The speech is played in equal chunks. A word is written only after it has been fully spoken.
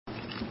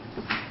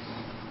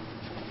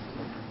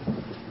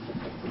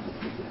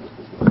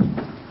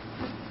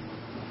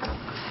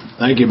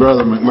Thank you,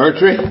 Brother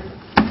McMurtry.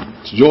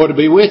 It's a joy to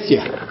be with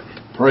you.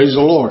 Praise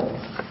the Lord.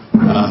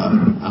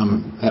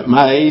 I'm at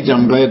my age,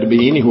 I'm glad to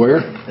be anywhere.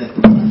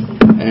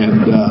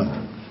 And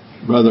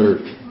Brother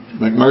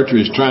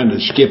McMurtry is trying to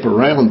skip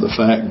around the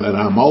fact that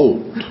I'm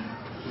old.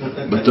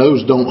 But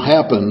those don't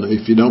happen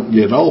if you don't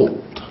get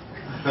old.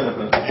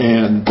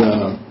 And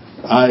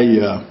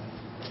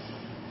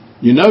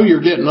you know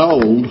you're getting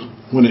old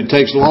when it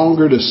takes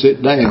longer to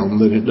sit down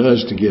than it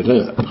does to get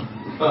up.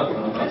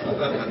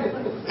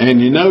 And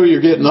you know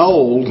you're getting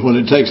old when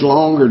it takes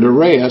longer to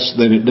rest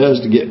than it does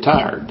to get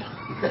tired.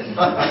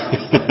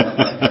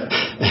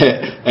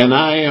 And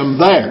I am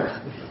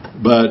there.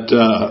 But,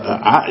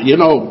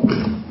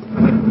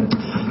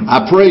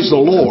 I praise the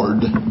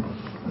Lord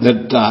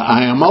that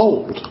I am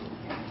old.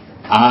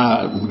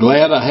 I'm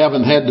glad I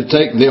haven't had to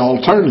take the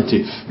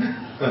alternative.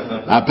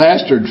 I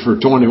pastored for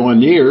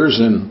 21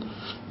 years, and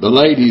the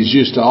ladies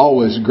used to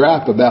always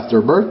gripe about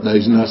their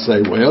birthdays, and I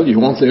say, well, you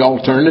want the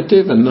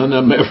alternative? And none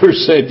of them ever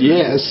said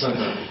yes.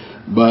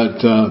 But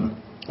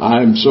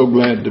I'm so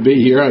glad to be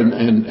here.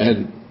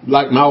 And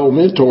like my old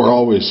mentor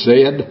always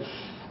said,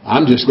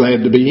 I'm just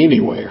glad to be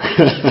anywhere.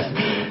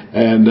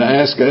 And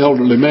I asked an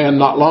elderly man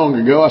not long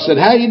ago, I said,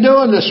 how you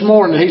doing this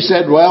morning? He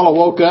said, well, I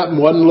woke up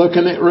and wasn't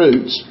looking at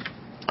roots.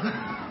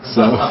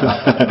 So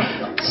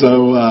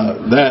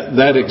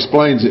that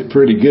explains it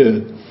pretty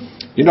good.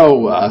 You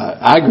know,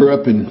 I grew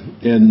up in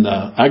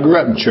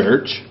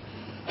church,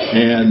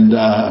 and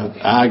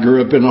I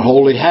grew up in a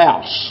holy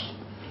house.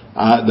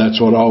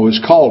 That's what I always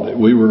called it.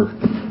 We were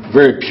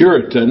very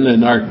Puritan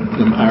in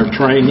our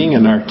training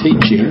and our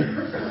teaching,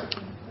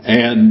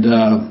 and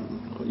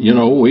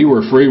we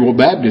were Free Will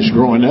Baptist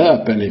growing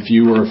up. And if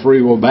you were a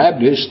Free Will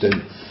Baptist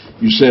and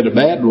you said a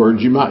bad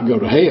word, you might go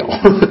to hell.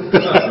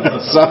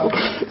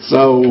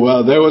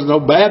 So there was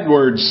no bad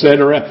words said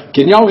around.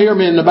 Can y'all hear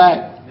me in the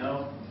back?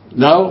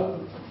 No?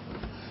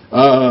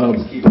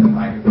 Keep the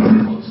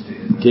microphone close to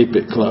you. Keep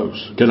it close.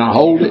 Can I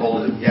hold it?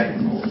 Hold it. Yeah, you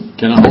can hold it.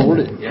 Can I hold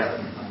it? Yeah.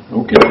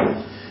 Okay.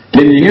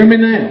 Can you hear me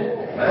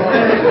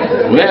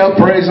now? Well,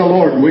 praise the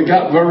Lord. We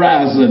got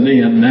Verizon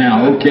in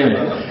now. Okay.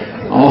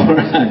 All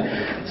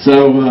right.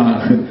 So,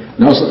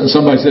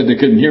 somebody said they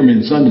couldn't hear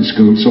me in Sunday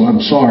school, so I'm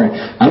sorry.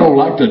 I don't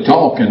like to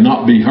talk and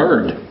not be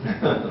heard.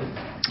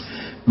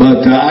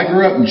 But I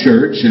grew up in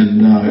church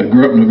and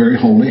grew up in a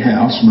very holy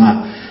house.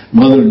 My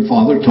mother and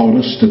father taught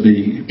us to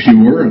be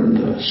pure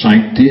and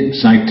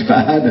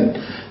sanctified and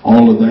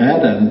all of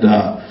that. And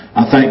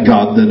I thank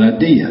God that I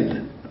did.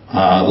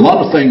 A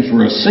lot of things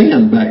were a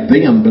sin back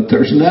then, but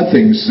there's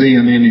nothing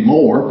sin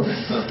anymore.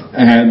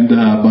 And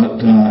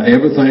but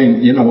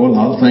everything, a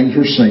lot of things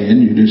were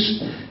sin. You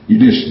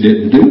just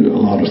didn't do a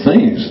lot of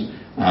things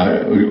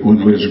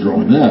when we was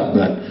growing up.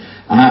 But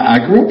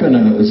I grew up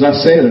as I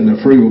said, in a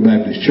Free Will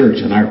Baptist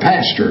church, and our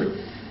pastor,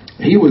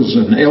 he was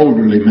an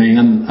elderly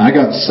man. I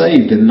got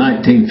saved in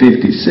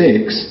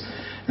 1956,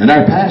 and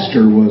our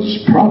pastor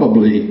was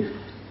probably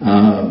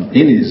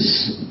he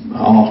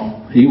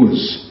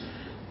was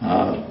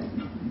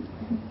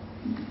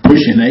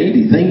pushing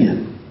 80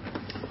 then,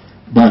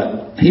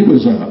 but he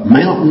was a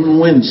mountain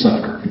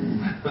windsucker.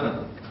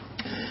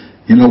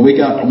 We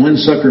got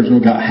windsuckers and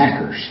we got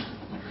hackers.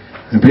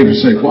 And people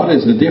say, what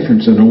is the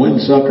difference in a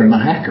windsucker and a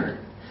hacker?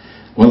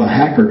 Well, a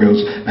hacker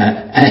goes,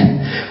 and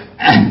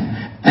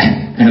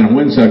a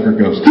windsucker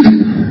goes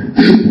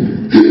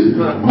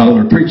while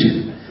they're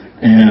preaching.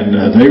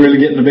 And they really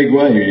get in a big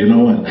way,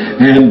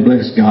 and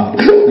bless God.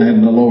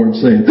 And the Lord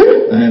said,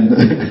 and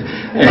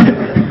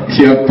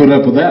you have to put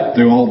up with that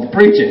through all the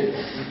preaching.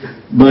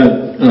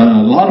 But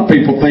a lot of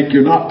people think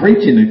you're not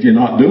preaching if you're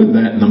not doing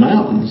that in the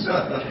mountains.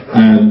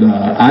 And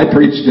I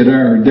preached at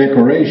our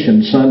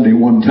Decoration Sunday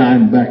one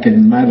time back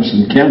in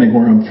Madison County,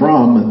 where I'm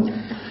from, and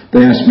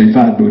they asked me if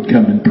I would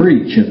come and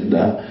preach. And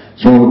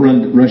so I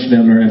rushed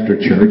down there after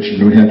church,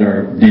 and we had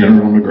our dinner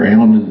on the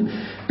ground, and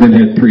then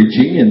had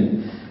preaching.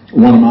 And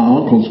one of my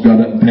uncles got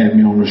up and patted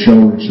me on the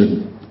shoulder and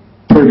said,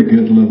 pretty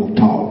good little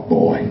talk,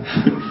 boy.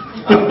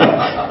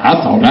 I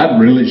thought I'd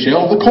really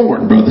shell the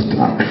corn, Brother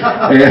Tom.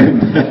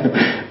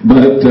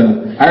 But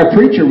our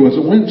preacher was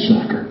a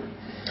windsucker.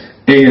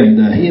 And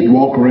he'd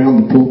walk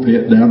around the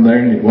pulpit down there,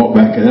 and he'd walk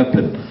back up.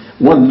 And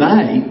one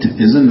night,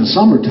 is in the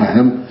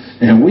summertime,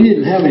 and we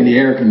didn't have any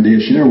air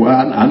conditioner. Well,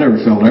 I never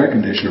felt air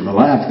conditioner in my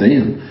life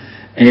then.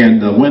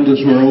 And the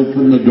windows were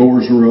open, the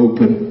doors were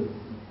open.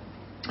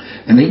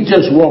 And he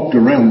just walked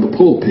around the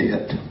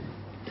pulpit.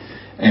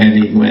 And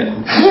he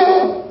went,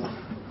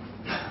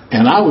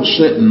 and I was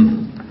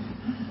sitting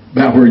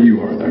about where you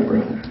are there,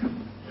 brother.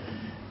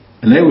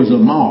 And there was a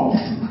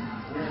moth.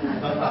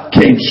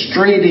 Came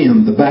straight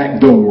in the back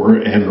door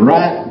and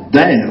right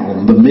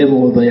down the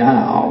middle of the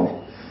aisle.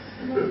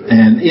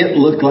 And it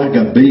looked like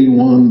a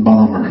B-1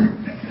 bomber.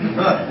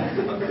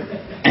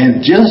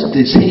 And just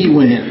as he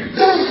went,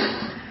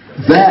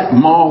 that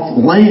moth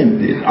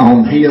landed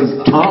on his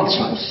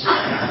tonsils.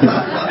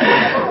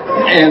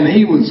 And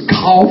he was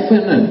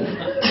coughing and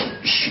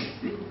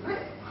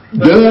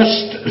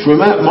dust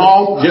from that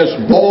moth just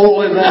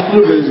boiling out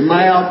of his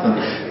mouth.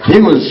 He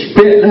was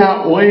spitting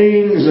out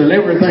wings and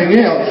everything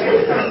else.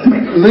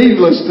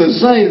 Needless to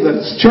say,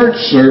 the church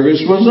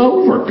service was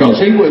over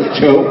because he was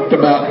choked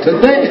about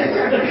to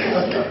death.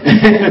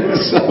 And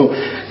so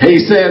he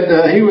said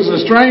he was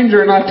a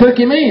stranger and I took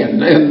him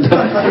in.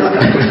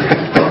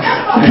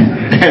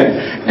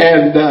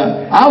 And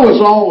I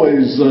was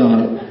always...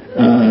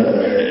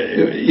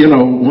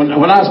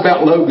 when I was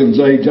about Logan's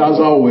age, I was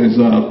always,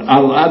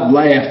 I'd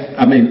laugh.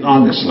 I mean,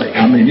 honestly,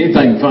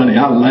 anything funny,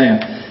 I'd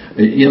laugh.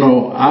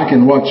 I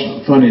can watch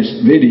funny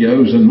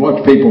videos and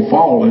watch people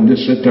fall and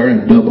just sit there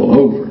and double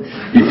over.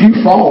 If you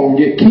fall and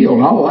get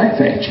killed, I'll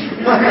laugh at you.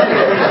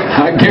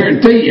 I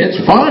guarantee you,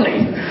 it's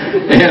funny.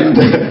 And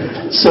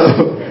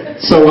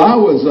so I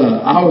was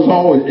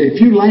always, if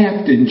you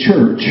laughed in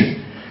church,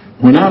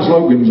 when I was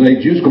Logan's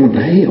age, you was going to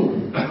hell.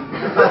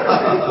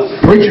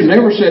 Preacher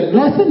never said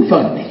nothing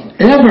funny,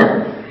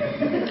 ever.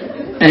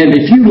 And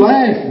if you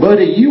laughed,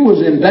 buddy, you was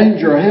in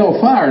danger of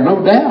hellfire,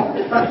 no doubt.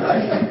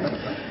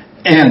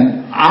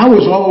 And I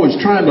was always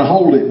trying to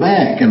hold it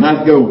back, and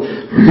I'd go, did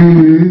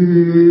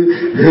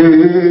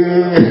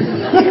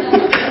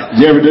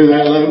you ever do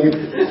that, Logan?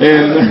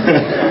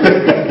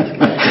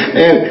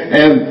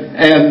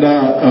 And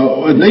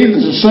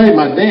needless to say,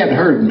 my dad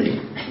heard me.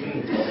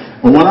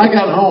 But when I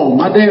got home,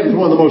 my dad was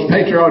one of the most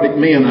patriotic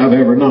men I've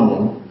ever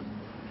known.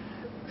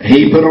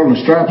 He put on the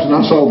stripes and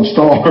I saw the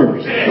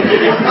stars.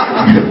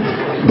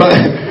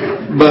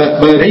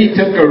 but he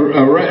took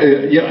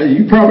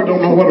you probably don't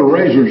know what a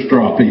razor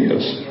strop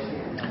is.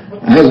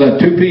 It has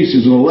two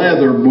pieces of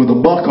leather with a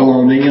buckle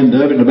on the end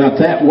of it about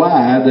that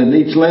wide, and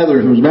each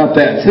leather was about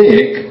that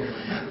thick,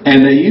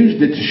 and they used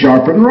it to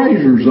sharpen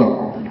razors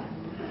on.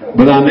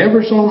 But I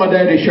never saw my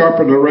daddy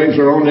sharpen a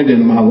razor on it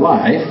in my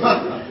life.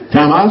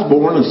 Time I was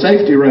born, a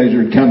safety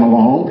razor had come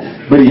along,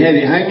 but he had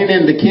it hanging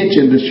in the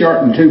kitchen to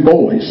sharpen two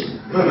boys.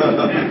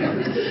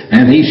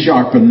 And he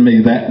sharpened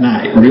me that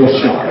night, real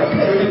sharp.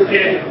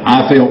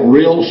 I felt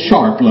real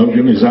sharp,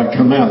 Logan, as I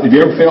come out. Have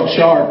you ever felt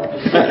sharp?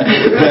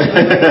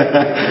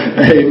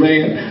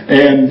 Amen.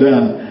 And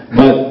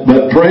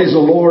but praise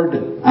the Lord,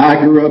 I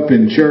grew up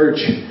in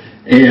church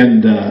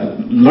and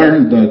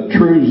learned the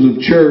truths of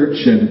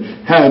church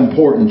and how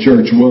important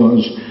church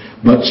was.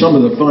 But some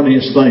of the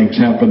funniest things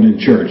happened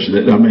in church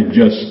that,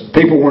 just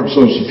people weren't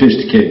so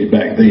sophisticated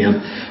back then,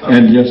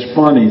 and just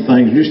funny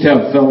things. We used to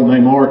have a fellow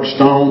named Art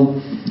Stone,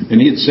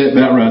 and he'd sit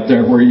about right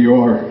there where you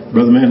are,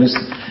 Brother Manis,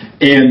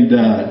 and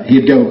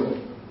he'd go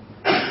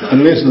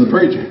and listen to the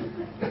preacher.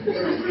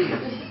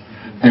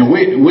 And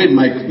we'd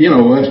make,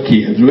 us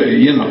kids,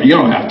 you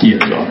know how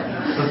kids are.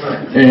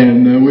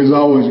 And we was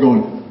always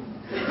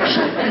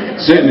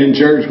sitting in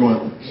church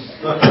going,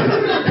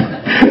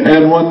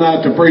 and one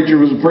night the preacher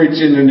was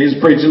preaching, and he's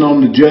preaching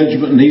on the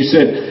judgment, and he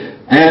said,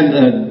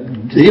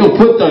 and he'll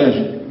put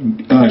the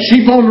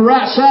sheep on the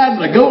right side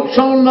and the goats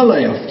on the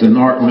left. And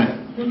Art went,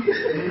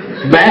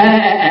 bah.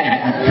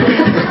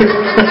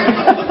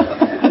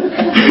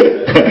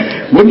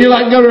 Wouldn't you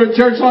like to go to a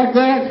church like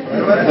that?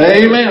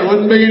 Amen.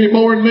 Wouldn't be any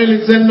boring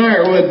minutes in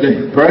there, would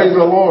there? Praise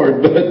the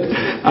Lord. But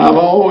I've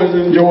always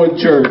enjoyed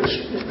church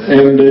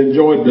and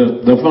enjoyed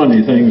the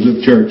funny things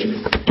of church.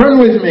 Turn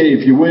with me,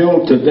 if you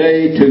will,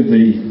 today to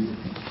the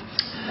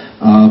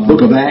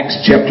book of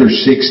Acts, chapter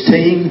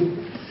 16.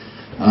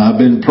 I've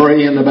been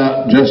praying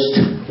about just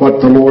what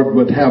the Lord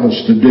would have us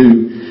to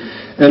do.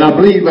 And I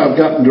believe I've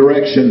gotten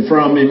direction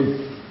from Him.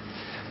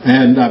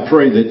 And I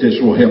pray that this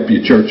will help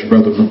you, church,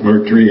 Brother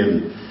McMurtry,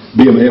 and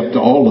be of help to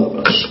all of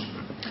us.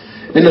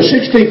 In the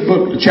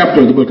 16th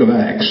chapter of the book of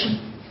Acts,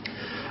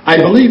 I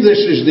believe this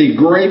is the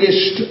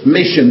greatest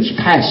missions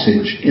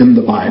passage in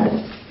the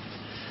Bible.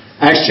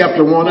 Acts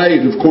chapter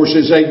 1:8, of course,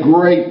 is a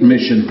great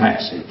mission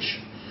passage.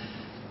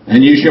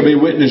 And you shall be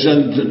witness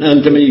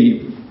unto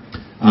me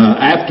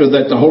after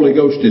that the Holy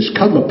Ghost is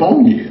come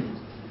upon you.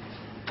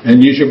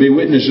 And you shall be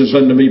witnesses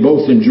unto me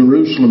both in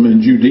Jerusalem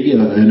and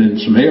Judea and in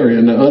Samaria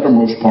and the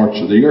uttermost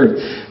parts of the earth.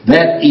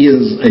 That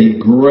is a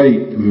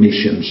great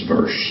missions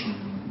verse.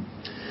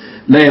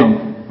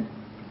 Now,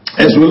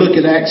 as we look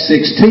at Acts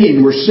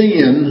 16, we're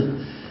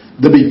seeing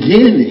the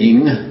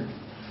beginning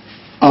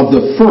of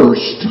the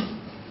first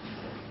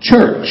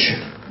church,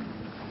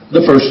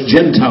 the first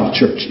Gentile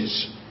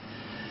churches.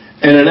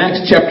 And in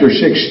Acts chapter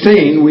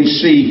 16, we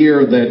see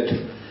here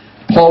that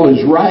Paul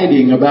is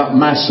writing about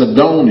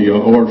Macedonia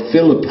or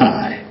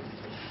Philippi.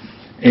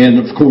 And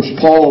of course,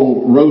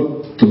 Paul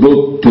wrote the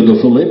book to the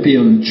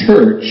Philippian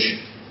church,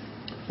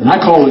 and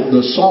I call it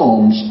the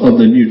Psalms of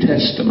the New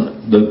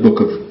Testament, the book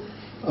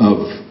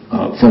of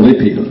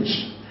Philippians.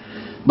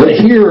 But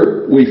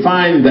here we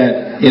find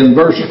that in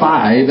verse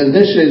 5, and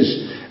this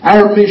is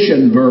our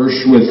mission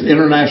verse with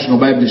International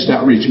Baptist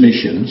Outreach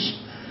Missions.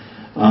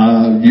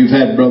 You've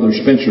had Brother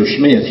Spencer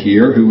Smith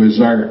here, who is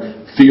our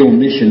field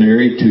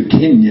missionary to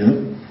Kenya.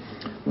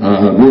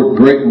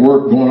 Great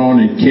work going on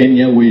in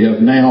Kenya. We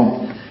have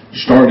now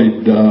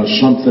started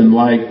something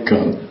like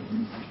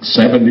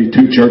 72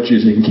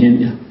 churches in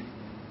Kenya.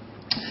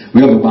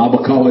 We have a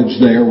Bible college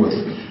there with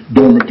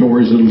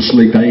dormitories that'll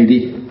sleep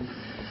 80.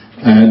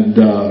 And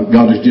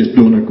God is just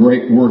doing a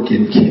great work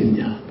in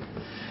Kenya.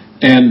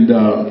 And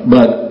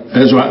but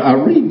as I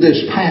read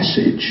this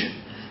passage,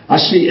 I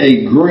see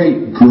a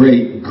great,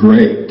 great,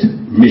 great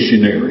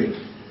missionary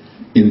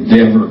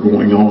endeavor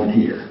going on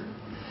here.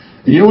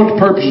 And you know what the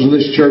purpose of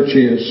this church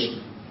is?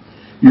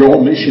 You're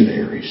all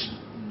missionaries.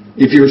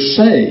 If you're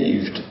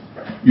saved,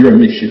 you're a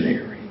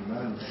missionary.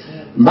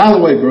 And by the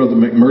way, Brother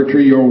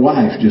McMurtry, your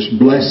wife just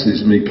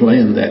blesses me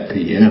playing that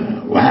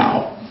piano.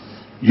 Wow.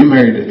 You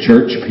married a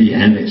church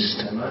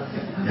pianist.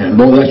 And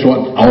boy, that's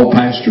what all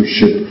pastors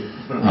should,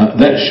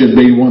 that should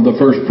be one of the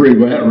first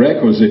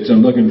prerequisites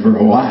in looking for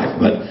a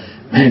wife. But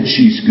man,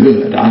 she's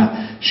good.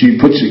 She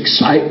puts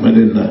excitement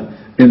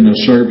in the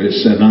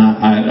service, and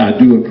I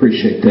do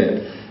appreciate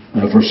that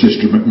for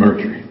Sister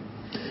McMurtry.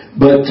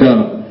 But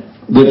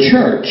the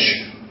church,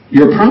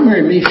 your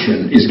primary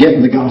mission is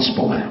getting the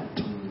gospel out.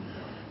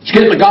 It's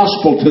getting the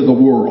gospel to the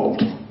world,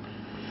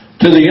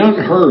 to the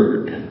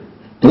unheard.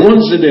 The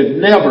ones that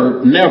have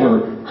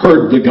never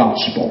heard the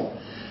gospel.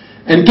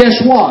 And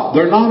guess what?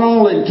 They're not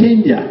all in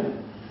Kenya.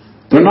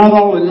 They're not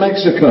all in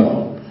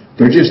Mexico.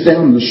 They're just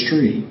down the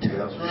street.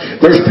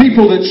 There's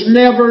people that's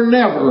never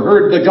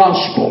heard the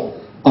gospel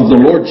of the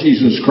Lord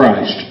Jesus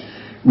Christ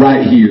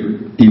right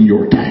here in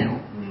your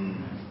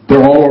town.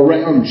 They're all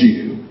around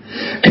you.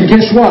 And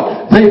guess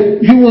what?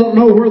 You won't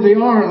know where they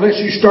are unless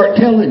you start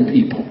telling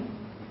people.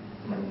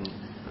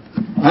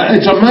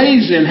 It's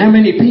amazing how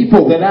many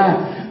people that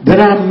I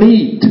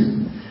meet,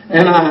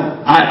 and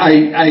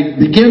I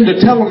begin to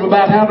tell them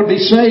about how to be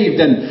saved,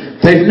 and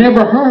they've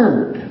never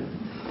heard.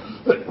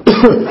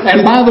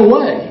 And by the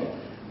way,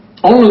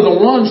 only the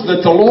ones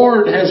that the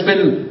Lord has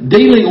been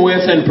dealing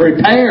with and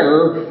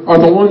prepare are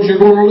the ones you're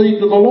going to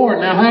lead to the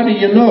Lord. Now, how do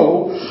you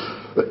know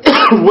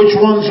which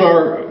ones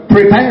are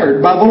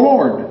prepared by the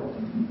Lord?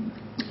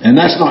 And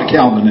that's not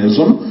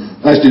Calvinism.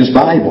 That's just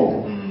Bible.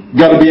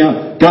 Got to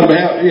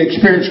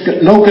experience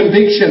no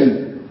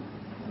conviction.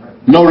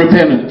 No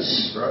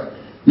repentance.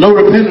 No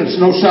repentance,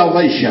 no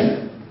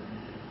salvation.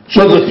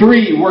 So the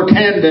three work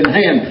hand in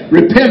hand.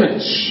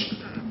 Repentance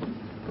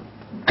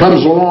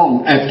comes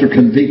along after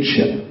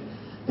conviction,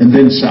 and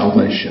then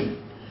salvation.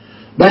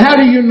 But how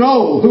do you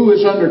know who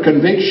is under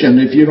conviction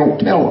if you don't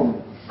tell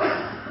them?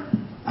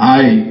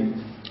 I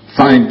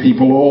find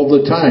people all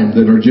the time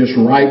that are just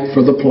ripe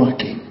for the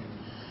plucking.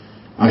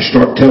 I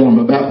start telling them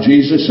about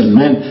Jesus, and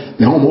man,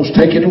 they almost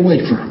take it away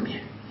from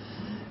you.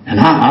 And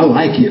I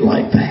like it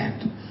like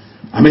that.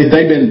 I mean,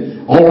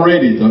 the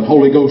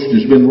Holy Ghost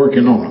has been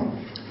working on them.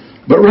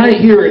 But right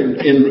here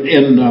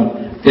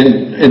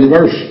in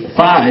verse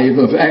 5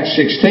 of Acts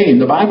 16,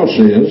 the Bible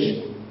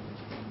says,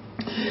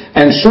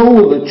 "And so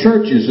were the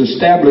churches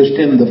established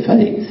in the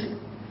faith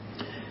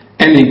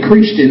and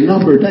increased in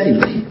number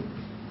daily."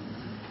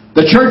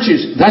 The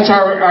churches, that's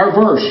our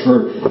verse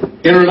for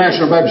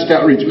International Baptist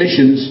Outreach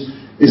Missions,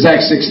 is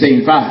Acts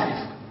 16:5.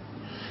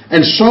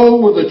 And so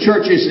were the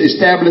churches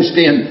established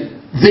in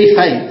the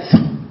faith.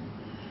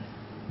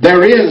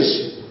 There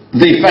is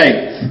the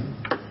faith.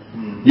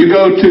 You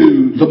go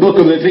to the book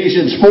of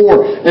Ephesians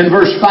 4 and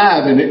verse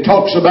 5, and it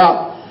talks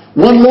about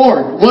one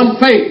Lord, one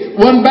faith,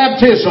 one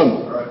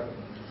baptism.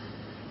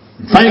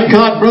 Thank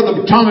God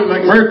Brother Tommy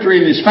McMurtry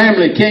and his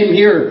family came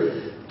here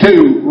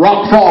to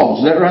Rock Falls.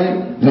 Is that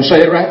right? Did I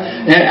say it right?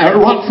 At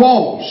Rock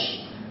Falls.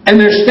 And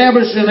they're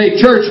establishing a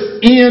church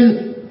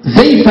in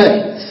the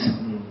faith.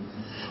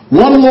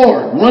 One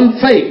Lord, one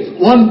faith,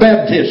 one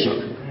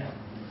baptism.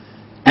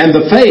 And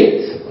the faith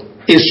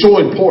is so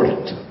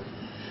important.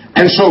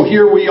 And so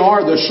here we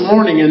are this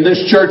morning in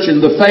this church in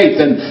the faith.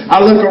 And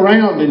I look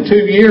around in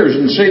 2 years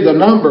and see the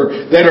number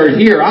that are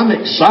here. I'm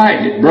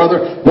excited, brother.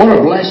 What a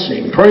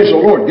blessing. Praise the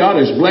Lord. God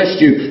has blessed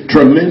you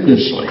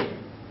tremendously.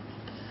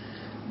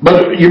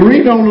 But you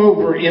read on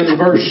over in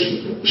verse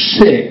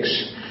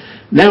 6.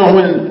 Now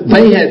when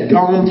they had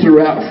gone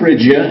throughout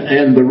Phrygia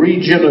and the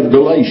region of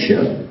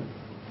Galatia,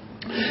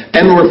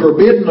 and were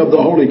forbidden of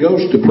the Holy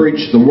Ghost to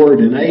preach the word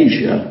in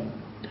Asia.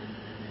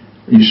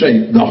 You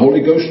say, the Holy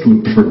Ghost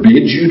would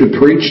forbid you to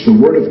preach the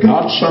Word of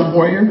God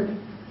somewhere?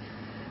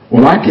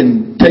 Well, I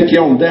can take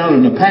you on down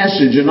in the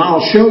passage and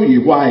I'll show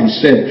you why He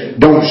said,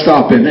 don't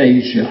stop in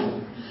Asia.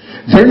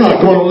 They're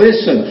not going to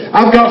listen.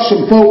 I've got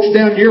some folks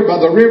down here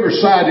by the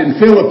riverside in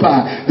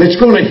Philippi that's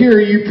going to hear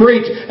you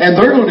preach and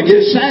they're going to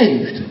get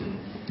saved.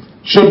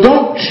 So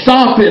don't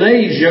stop in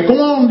Asia. Go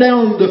on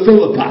down to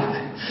Philippi.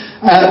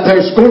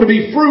 There's going to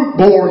be fruit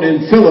born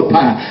in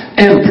Philippi.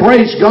 And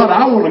praise God,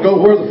 I want to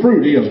go where the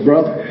fruit is,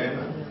 brother.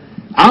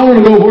 I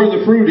want to go where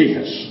the fruit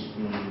is.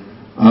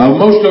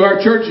 Most of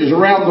our churches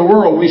around the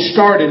world, we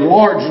start in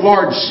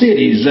large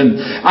cities. And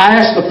I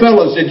asked the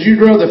fellas, did you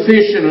rather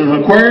fish in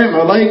an aquarium,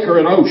 a lake, or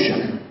an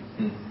ocean?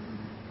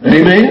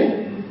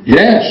 Amen?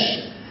 Yes.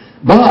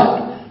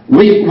 But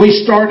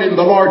we start in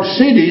the large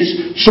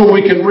cities so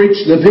we can reach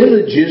the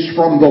villages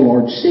from the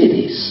large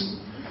cities.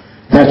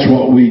 That's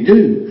what we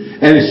do.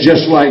 And it's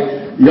just like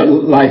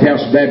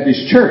Lighthouse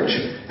Baptist Church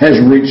has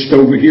reached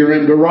over here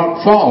into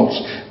Rock Falls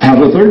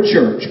out of their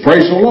church.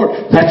 Praise the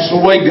Lord. That's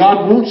the way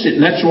God wants it,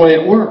 and that's the way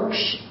it works.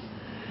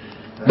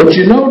 But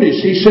you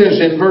notice, he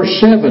says in verse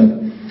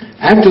 7,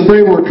 after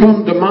they were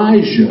come to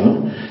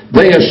Mysia,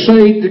 they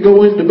essayed to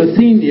go into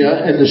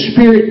Bithynia, and the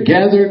Spirit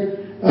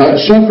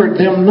suffered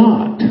them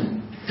not.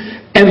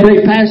 And they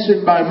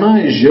passing by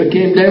Mysia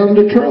came down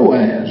to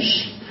Troas.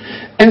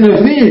 And a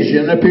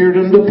vision appeared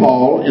unto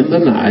Paul in the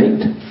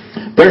night.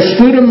 There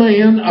stood a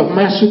man of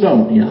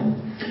Macedonia,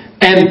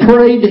 and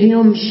prayed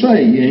him,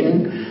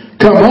 saying,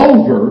 come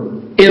over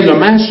into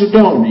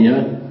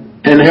Macedonia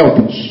and help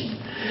us.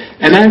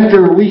 And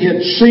after we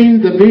had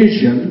seen the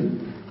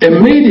vision,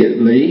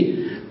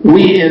 immediately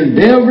we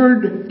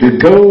endeavored to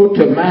go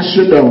to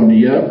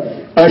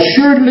Macedonia,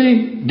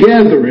 assuredly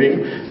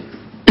gathering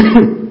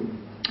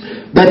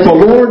that the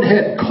Lord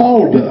had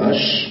called us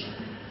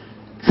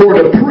for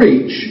to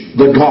preach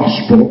the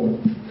gospel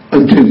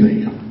unto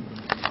them.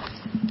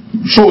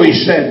 So he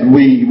said,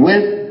 we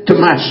went to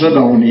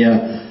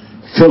Macedonia,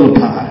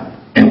 Philippi,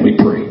 and we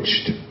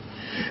preached.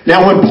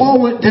 Now when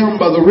Paul went down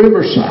by the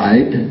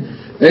riverside,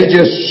 they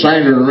just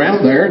sailing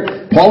around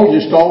there. Paul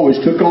just always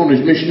took on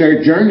his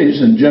missionary journeys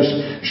and just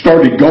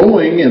started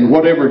going, and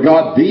whatever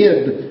God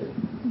did,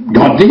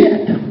 God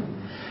did.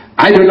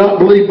 I do not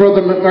believe,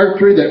 Brother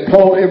McMurtry, that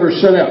Paul ever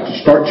set out to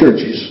start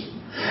churches.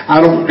 I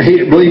don't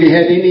believe he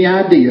had any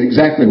idea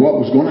exactly what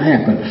was going to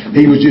happen.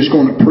 He was just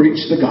going to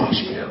preach the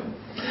gospel.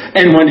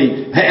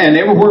 And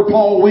everywhere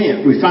Paul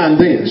went, we find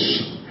this.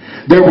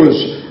 There was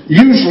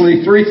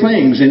usually three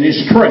things in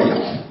his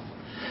trail.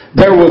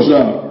 There was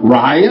a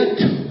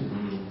riot,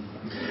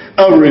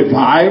 a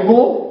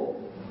revival,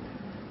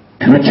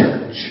 and a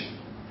church.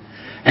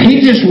 And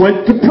he just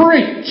went to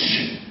preach.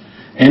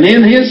 And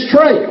in his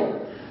trail,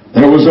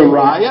 there was a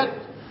riot,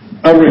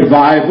 a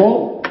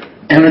revival,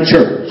 and a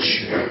church.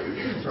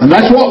 And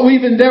that's what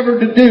we've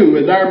endeavored to do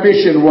in our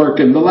mission work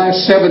in the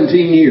last 17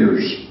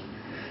 years.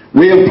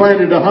 We have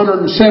planted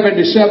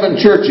 177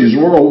 churches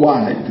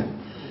worldwide.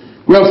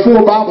 We have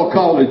 4 Bible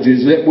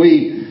colleges that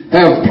we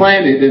have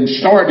planted and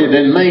started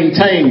and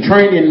maintained,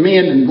 training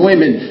men and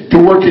women to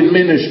work in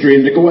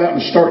ministry and to go out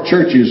and start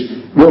churches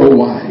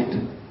worldwide.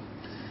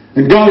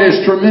 And God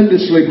has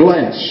tremendously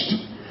blessed.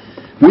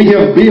 We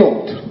have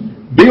built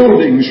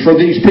buildings for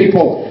these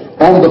people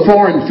on the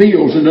foreign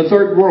fields in the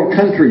third world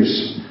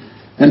countries.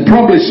 And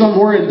probably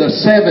somewhere in the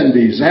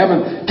 70s. I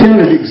haven't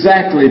counted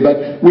exactly,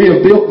 but we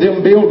have built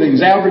them buildings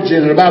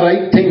averaging at about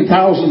 $18,000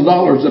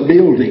 a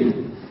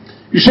building.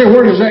 You say,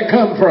 where does that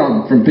come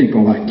from? From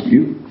people like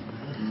you.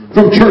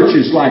 From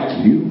churches like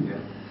you.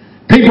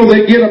 People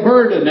that get a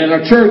burden, and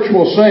a church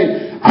will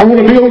say, I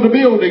want to build a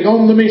building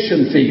on the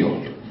mission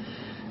field.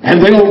 And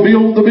they'll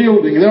build the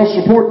building. They'll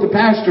support the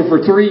pastor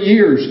for 3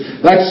 years.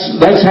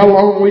 That's how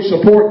long we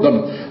support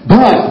them.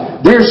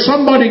 But there's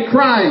somebody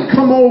crying,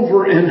 come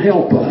over and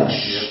help us.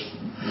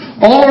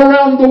 All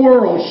around the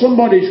world,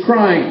 somebody's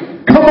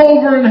crying, come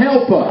over and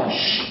help us.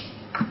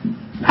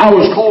 I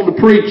was called to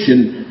preach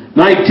in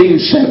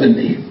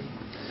 1970.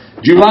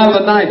 July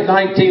the 9th,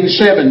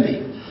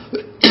 1970.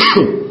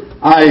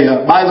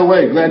 By the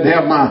way, glad to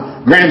have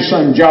my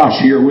grandson Josh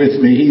here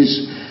with me.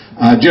 He's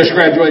just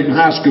graduated from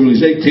high school.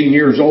 He's 18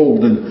 years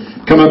old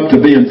and come up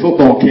to be in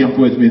football camp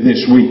with me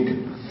this week.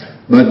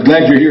 But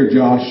glad you're here,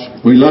 Josh.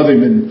 We love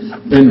him and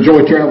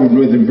enjoy traveling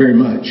with him very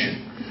much.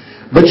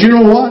 But you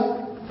know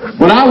what?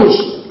 When I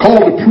was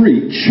called to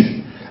preach,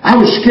 I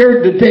was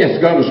scared to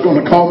death God was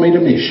going to call me to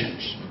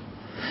missions.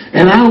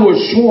 And I was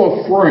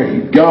so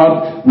afraid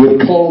God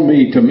would call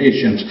me to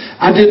missions.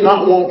 I did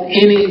not want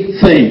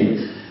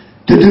anything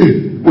to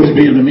do with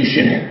being a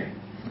missionary.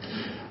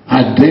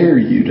 I dare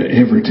you to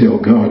ever tell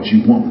God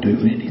you won't do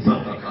anything.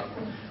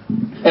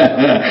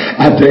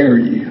 I dare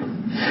you.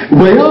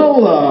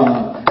 Well,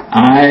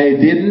 I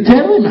didn't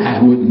tell him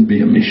I wouldn't be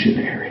a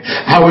missionary.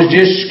 I was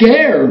just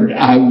scared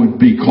I would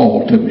be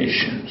called to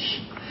missions.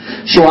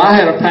 So I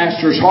had a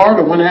pastor's heart.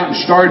 I went out and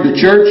started the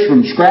church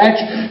from scratch,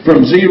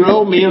 from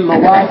zero, me and my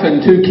wife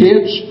and 2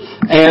 kids.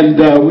 And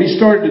we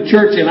started the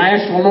church in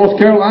Asheville, North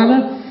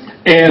Carolina.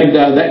 And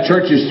that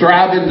church is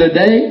thriving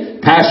today.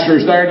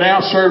 Pastor's there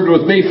now, served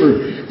with me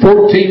for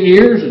 14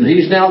 years. And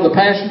he's now the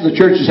pastor. The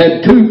church has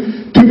had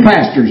two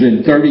pastors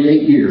in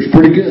 38 years.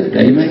 Pretty good,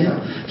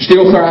 amen?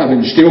 Still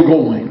thriving, still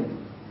going.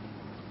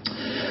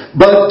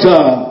 But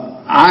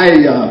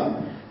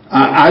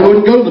I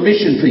wouldn't go to the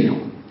mission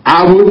field.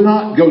 I would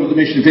not go to the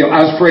mission field.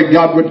 I was afraid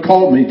God would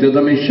call me to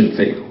the mission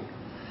field.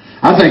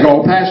 I think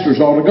all pastors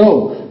ought to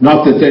go.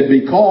 Not that they'd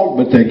be called,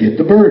 but they get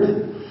the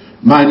burden.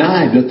 Mine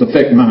eye doth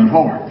affect mine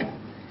heart.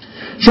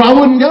 So I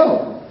wouldn't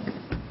go.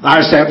 I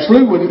just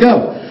absolutely wouldn't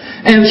go.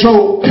 And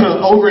so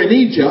over in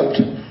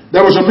Egypt,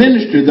 there was a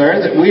ministry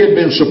there that we had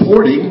been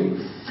supporting.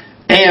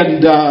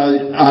 And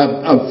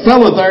a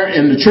fellow there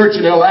in the church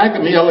at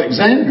El-Agami,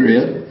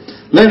 Alexandria,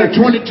 led a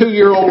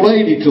 22-year-old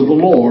lady to the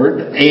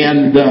Lord.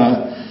 And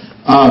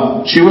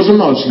she was a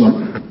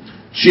Muslim.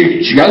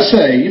 She got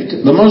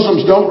saved. The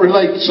Muslims don't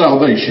relate to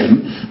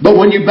salvation. But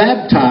when you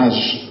baptize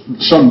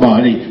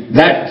somebody,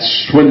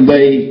 that's when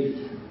they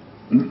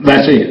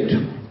That's it.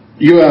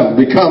 You have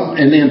become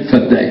an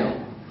infidel.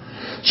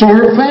 So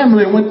her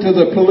family went to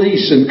the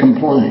police and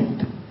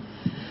complained.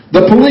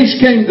 The police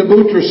came to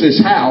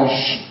Boutros' house,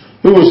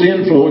 who was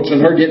influencing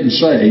her getting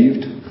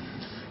saved,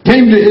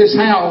 came to his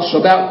house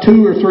about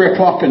 2 or 3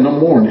 o'clock in the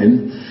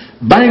morning,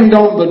 banged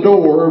on the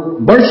door,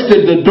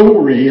 bursted the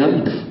door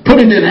in,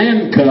 put him in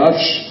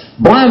handcuffs,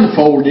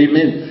 blindfolded him,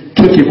 and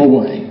took him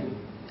away.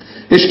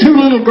 His 2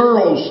 little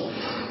girls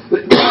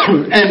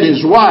and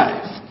his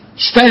wife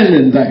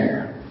standing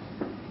there,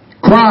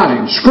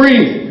 crying,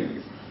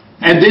 screaming,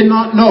 and did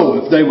not know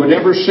if they would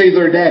ever see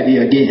their daddy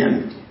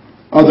again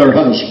or their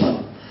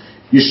husband.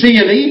 You see,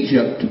 in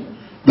Egypt,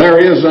 there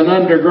is an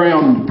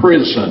underground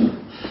prison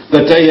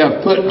that they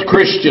have put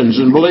Christians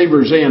and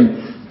believers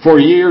in for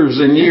years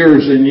and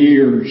years and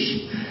years,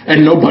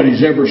 and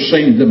nobody's ever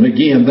seen them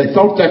again. They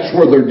thought that's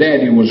where their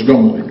daddy was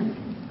going.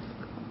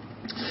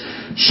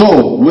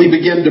 So we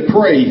began to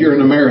pray here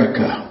in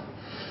America.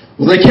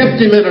 Well, they kept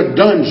him in a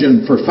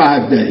dungeon for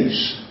 5 days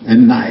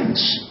and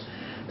nights.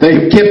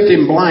 They kept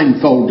him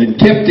blindfolded,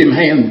 kept him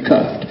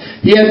handcuffed.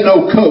 He had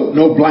no coat,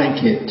 no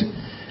blanket.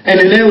 And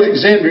in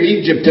Alexandria,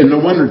 Egypt, in the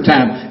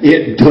wintertime,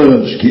 it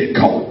does get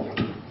cold.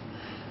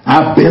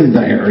 I've been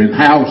there in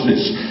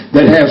houses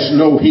that has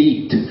no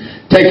heat,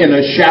 taking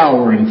a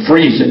shower and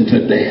freezing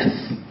to death.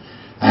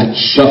 I'm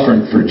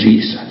suffering for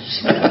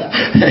Jesus.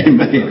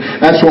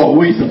 Amen. That's what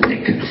we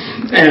think.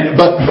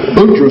 But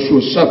Boutros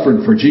was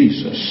suffering for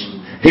Jesus.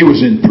 He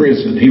was in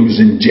prison. He was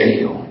in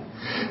jail.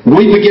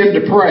 We began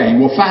to pray.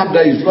 Well, 5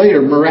 days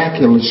later,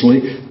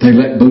 miraculously, they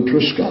let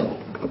Boutros go.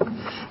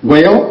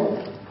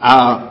 Well,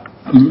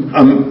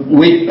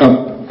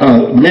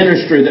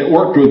 ministry that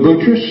worked with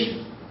Boutros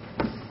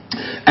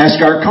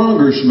asked our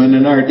congressman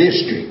in our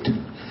district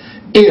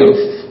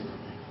if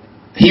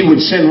he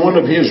would send one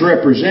of his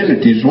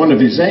representatives, one of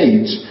his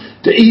aides,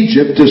 to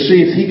Egypt to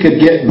see if he could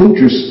get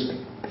Boutros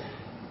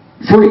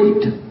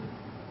freed.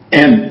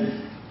 And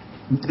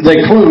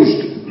they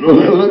closed.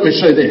 Let me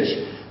say this.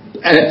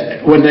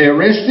 When they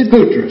arrested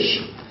Boutros,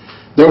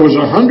 there was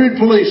 100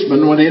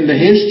 policemen went into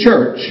his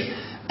church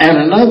and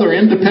another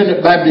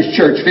independent Baptist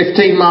church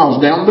 15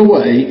 miles down the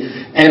way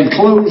and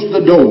closed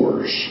the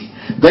doors.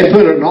 They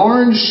put an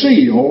orange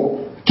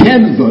seal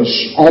canvas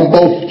on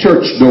both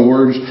church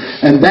doors,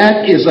 and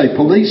that is a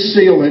police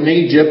seal in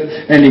Egypt,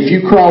 and if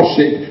you cross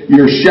it,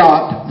 you're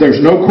shot. There's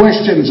no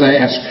questions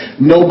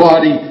asked.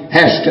 Nobody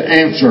has to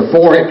answer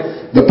for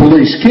it. The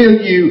police kill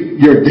you,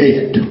 you're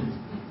dead.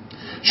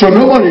 So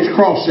nobody's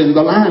crossing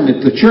the line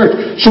at the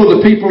church. So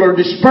the people are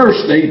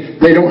dispersed.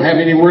 They don't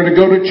have anywhere to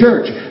go to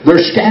church.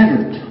 They're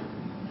scattered.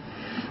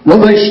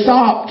 Well, they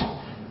stopped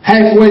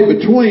halfway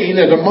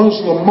between at a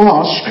Muslim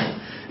mosque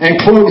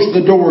and closed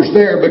the doors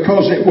there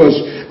because it was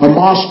a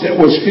mosque that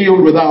was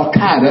filled with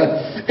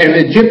Al-Qaeda, and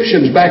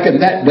Egyptians back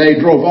in that day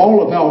drove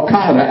all of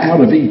Al-Qaeda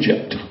out of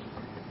Egypt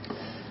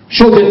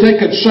so that they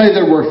could say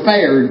they were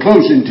fair in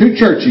closing 2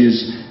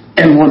 churches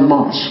and 1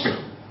 mosque.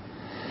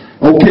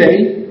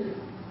 Okay.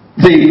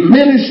 The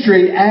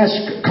ministry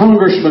asked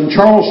Congressman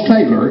Charles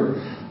Taylor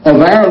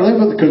of our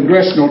 11th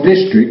Congressional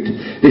District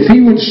if he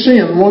would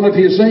send one of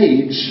his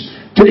aides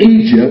to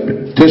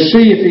Egypt to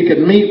see if he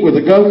could meet with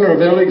the governor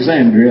of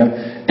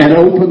Alexandria and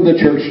open the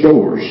church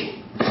doors.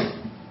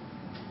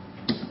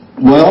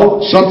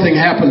 Well, something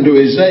happened to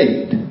his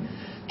aide.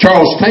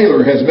 Charles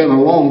Taylor has been a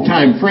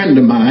long-time friend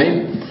of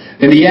mine,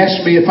 and he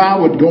asked me if I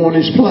would go on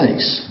his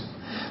place.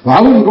 Well,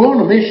 I wouldn't go on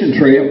a mission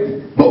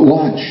trip, but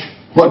watch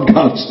what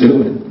God's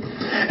doing.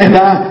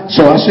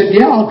 So I said,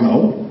 yeah, I'll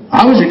go.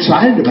 I was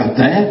excited about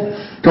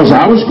that because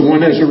I was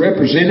going as a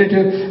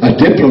representative, a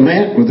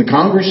diplomat with the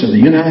Congress of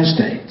the United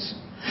States.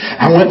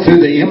 I went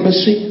through the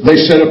embassy. They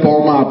set up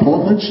all my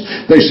appointments.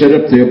 They set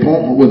up the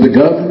appointment with the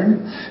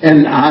governor.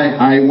 And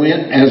I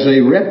went as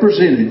a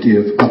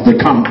representative of the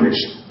Congress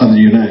of the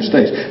United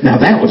States. Now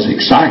that was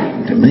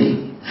exciting to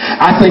me.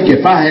 I think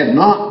if I had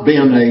not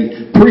been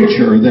a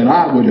preacher, that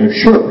I would have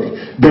surely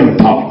been a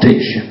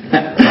politician.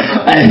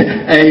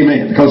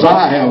 Amen. Because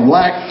I have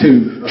liked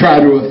to try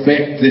to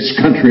affect this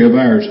country of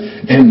ours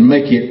and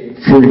make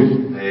it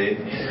free.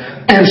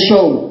 And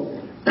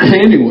so,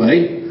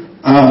 anyway,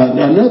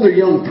 another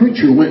young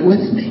preacher went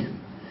with me.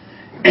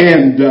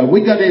 And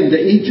we got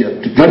into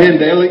Egypt, got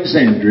into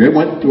Alexandria,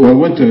 went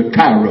to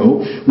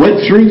Cairo,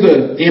 went through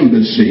the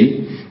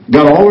embassy,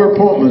 got all our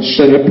appointments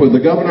set up with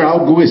the Governor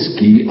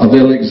Al-Gwiski of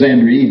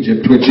Alexandria,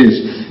 Egypt, which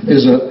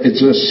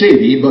it's a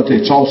city, but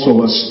it's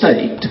also a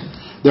state.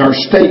 There are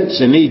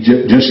states in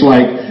Egypt, just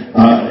like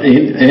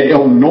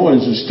Illinois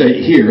is a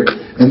state here,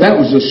 and that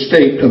was a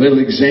state of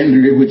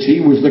Alexandria, which he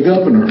was the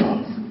governor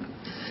of.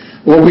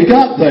 Well, we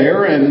got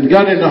there and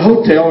got in a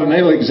hotel in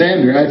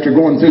Alexandria after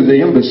going through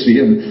the embassy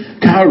in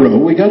Cairo.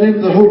 We got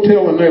into the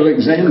hotel in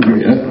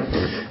Alexandria,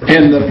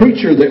 and the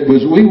preacher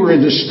we were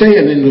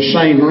staying in the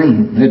same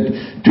room.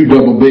 Had 2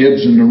 double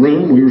beds in the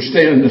room. We were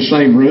staying in the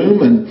same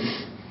room, and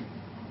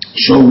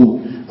so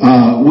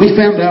we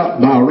found out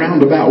by a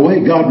roundabout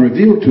way, God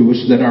revealed to us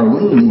that our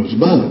room was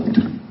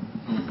bugged.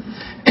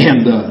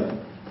 And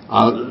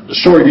the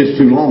story gets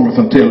too long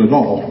if I tell it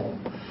all.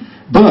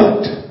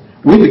 But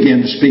we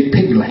began to speak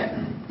Pig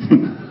Latin.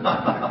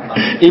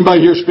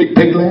 Anybody here speak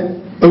Pig Latin?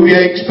 Huh?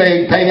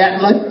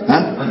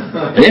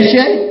 Yes,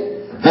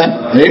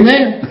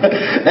 amen.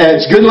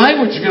 It's good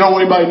language if you don't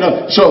want anybody to know.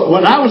 So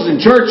when I was in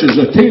church as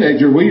a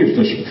teenager, we used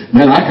to,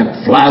 man, I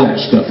could fly that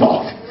stuff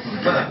off.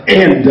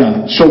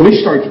 And so we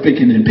started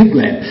speaking in Pig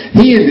Latin.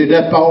 He ended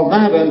up all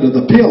night under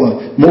the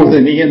pillow more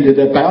than he ended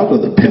up out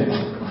of the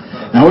pillow.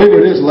 Now we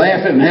were just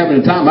laughing and having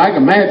a time. I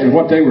can imagine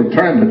what they were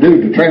trying to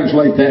do to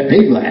translate that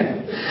Pig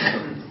Latin.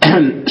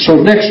 And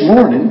so next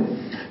morning,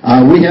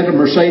 we had a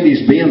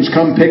Mercedes-Benz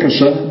come pick us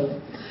up.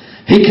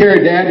 He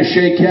carried the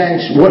attaché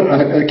case.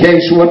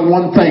 Wasn't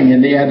one thing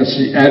in the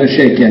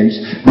attaché case,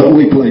 but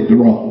we played the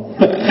role.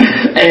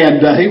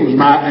 And he was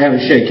my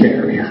attaché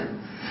carrier.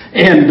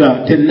 And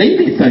didn't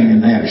need anything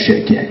in the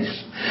attaché case.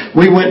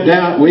 We went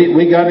down,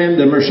 we got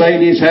into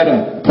Mercedes, had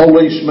a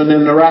policeman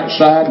in the right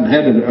side and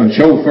had a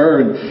chauffeur,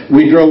 and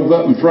we drove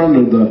up in front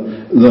of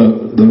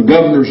the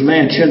governor's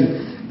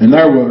mansion, and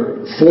there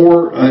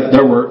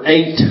were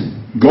 8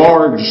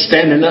 guards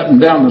standing up and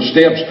down the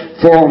steps,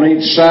 4 on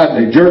each side.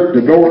 They jerked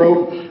the door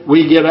open.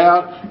 We get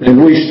out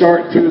and we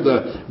start through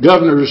the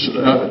governor's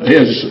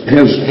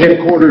his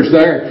headquarters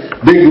there.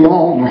 Big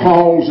long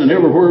halls, and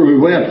everywhere we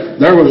went,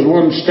 there was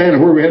one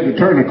standing where we had to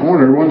turn a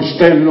corner. One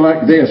standing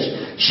like this,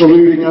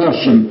 saluting us.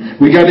 And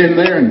we got in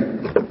there and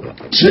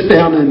sit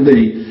down in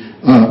the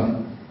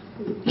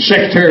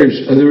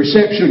the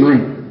reception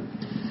room.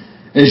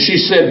 And she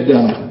said,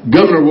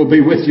 "Governor will be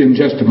with you in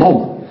just a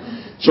moment."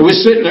 So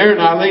we're sitting there,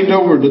 and I leaned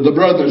over to the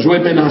brothers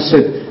with me, and I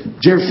said,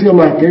 "Did you ever feel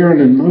like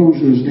Aaron and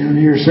Moses down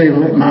here saying,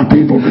 'Let my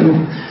people go'?"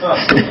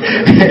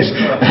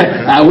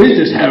 I was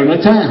just having a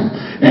time.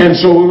 And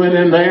so we went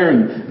in there,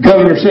 and the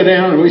governor sat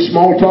down, and we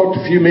small talked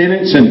a few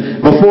minutes.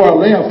 And before I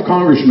left,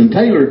 Congressman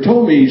Taylor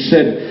told me, he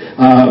said,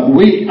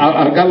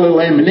 I got a little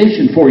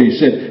ammunition for you. He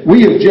said,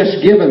 "We have just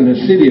given the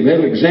city of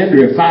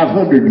Alexandria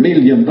 $500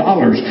 million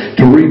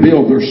to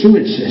rebuild their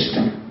sewage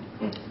system."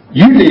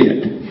 You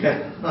did.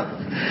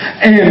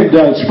 And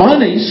it's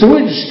funny,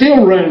 sewage is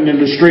still running in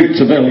the streets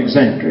of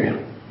Alexandria.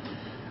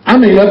 I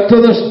mean, up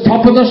to the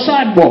top of the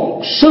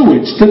sidewalk,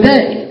 sewage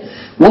today.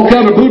 Walk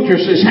out of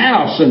Boutros'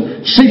 house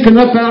and seeping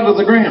up out of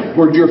the ground.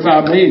 Where'd your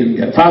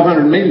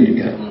 $500 million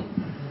go?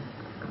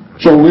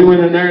 So we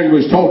went in there and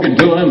was talking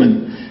to him,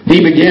 and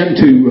he began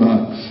to,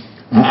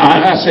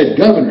 I said,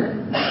 "Governor,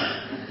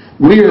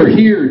 we are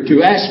here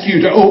to ask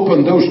you to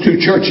open those 2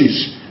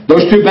 churches,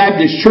 those 2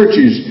 Baptist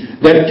churches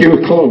that you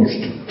have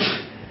closed."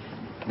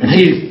 And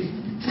he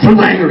flew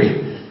angry.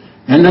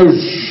 And those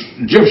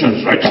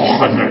Egyptians, they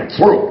talk in their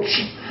throats.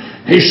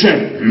 He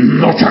said,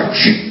 "No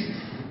church.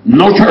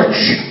 No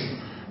church.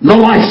 No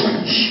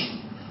license."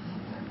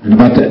 And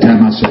about that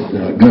time I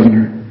said,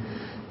 "Governor,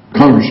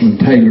 Congressman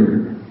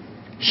Taylor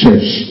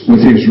says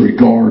with his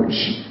regards,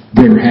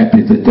 they're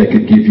happy that they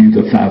could give you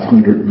the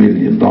 $500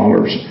 million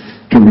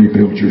to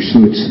rebuild your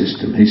sewage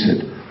system." He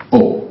said,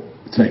 "Oh,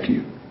 thank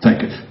you.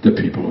 Thank you. The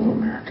people of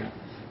America."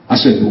 I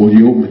said, "Will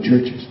you open the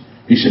churches?"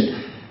 He said,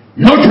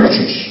 "No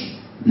churches.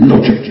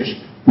 No churches."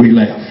 We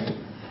left.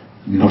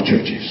 No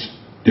churches.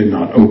 Did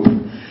not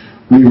open.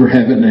 We were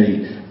having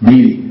a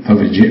meeting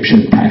of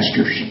Egyptian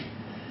pastors.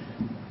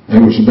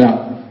 There was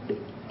about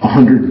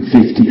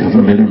 150 of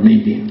them in a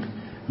meeting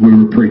we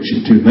were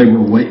preaching to. They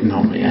were waiting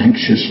on me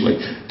anxiously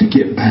to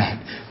get back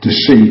to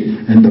see.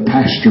 And the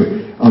pastor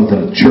of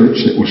the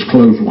church that was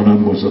closed, one of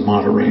them was the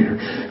moderator,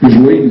 he was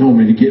waiting on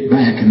me to get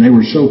back, and they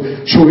were so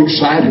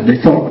excited. They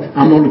thought,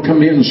 I'm going to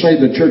come in and say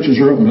the churches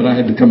are open, but I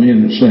had to come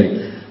in and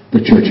say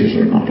the churches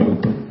are not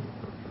open.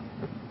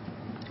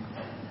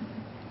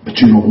 But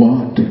you know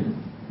what?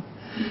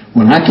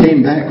 When I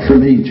came back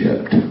from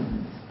Egypt,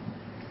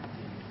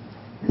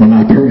 when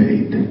I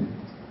prayed,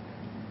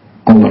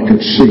 all I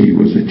could see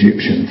was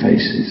Egyptian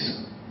faces.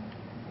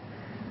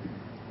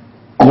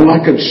 All I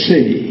could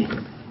see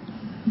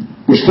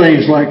was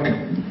things like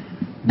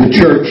the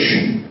church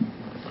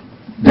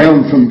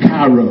down from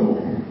Cairo,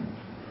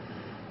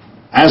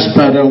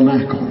 Asbat El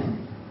Nakhl.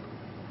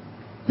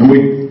 And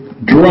we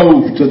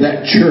drove to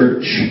that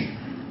church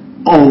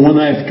on one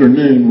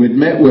afternoon. We'd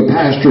met with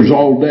pastors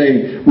all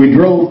day. We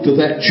drove to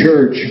that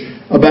church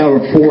about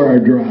a 4-hour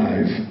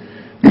drive.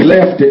 We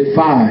left at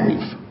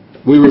 5.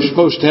 We were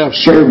supposed to have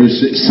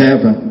service at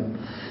 7.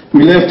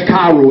 We left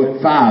Cairo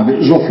at 5. It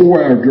was a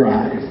 4-hour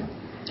drive.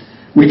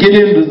 We get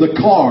into the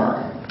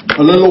car,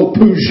 a little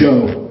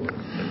Peugeot.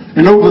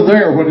 And over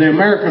there, when the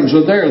Americans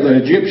are there, the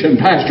Egyptian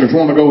pastors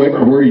want to go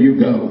everywhere you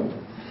go.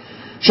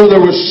 So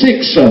there was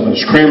 6 of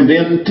us crammed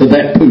into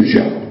that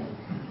Peugeot.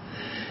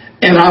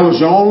 And I was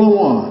the only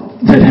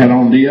one that had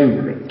on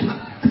deodorant.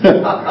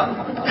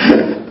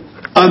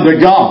 Under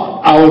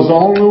God, I was the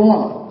only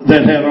one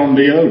that had on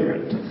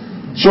deodorant.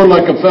 Sort of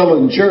like a fellow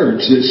in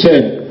church that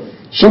said,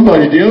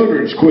 somebody's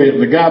deodorant's quit.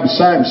 And the guy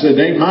beside him said,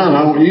 "Ain't mine,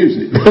 I don't use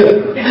it."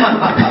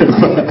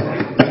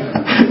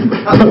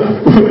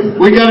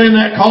 We got in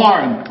that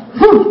car and,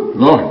 whew,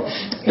 Lord,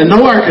 and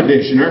no air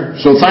conditioner.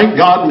 So thank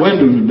God the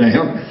windows were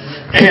down.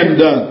 And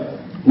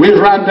we was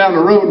riding down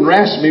the road, and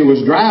Rasmi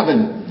was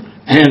driving.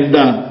 And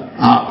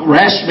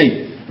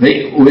Rasmi,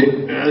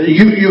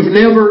 you've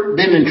never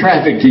been in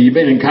traffic till you've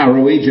been in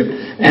Cairo, Egypt.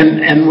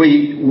 And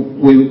we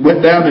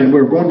went down and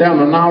we were going down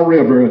the Nile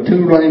River, a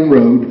 2-lane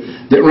road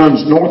that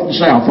runs north and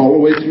south all the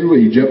way through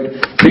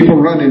Egypt.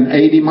 People running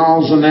 80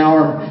 miles an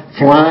hour,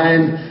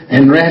 flying,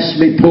 and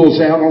Rasmi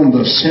pulls out on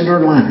the center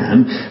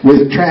line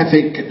with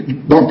traffic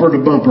bumper to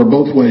bumper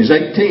both ways,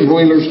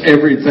 18-wheelers,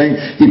 everything.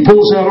 He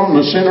pulls out on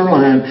the center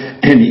line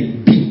and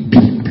he beep,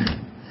 beep.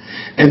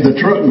 And the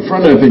truck in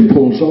front of him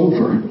pulls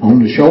over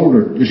on the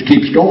shoulder, just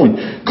keeps going.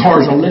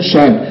 Cars on this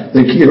side,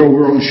 they get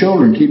over on the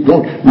shoulder and keep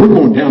going. We're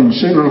going down the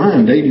center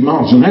line at 80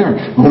 miles an hour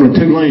on a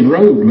 2-lane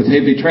road with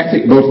heavy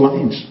traffic both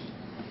lanes.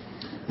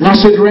 And I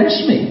said,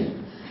 Rasmi,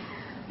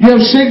 you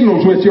have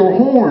signals with your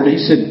horn. He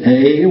said,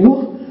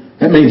 Aywa.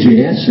 That means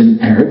yes in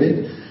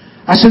Arabic.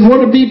 I said, what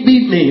does beep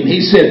beep mean?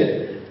 He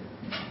said,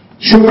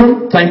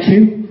 shukran, thank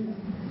you.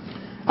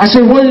 I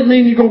said, what does it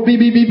mean you go beep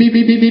beep beep beep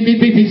beep beep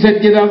beep beep? He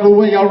said, get out of the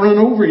way, I'll run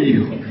over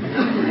you.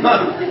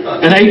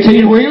 An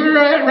 18-wheeler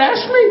at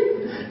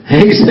Rasmi?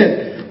 He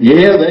said,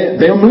 yeah,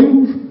 they'll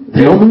move.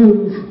 They'll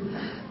move.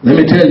 Let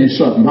me tell you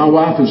something. My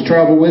wife has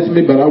traveled with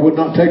me, but I would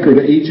not take her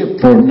to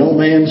Egypt for no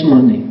man's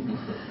money.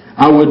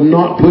 I would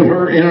not put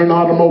her in an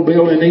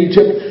automobile in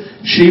Egypt.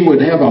 She would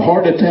have a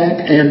heart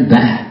attack and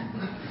die.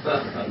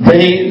 There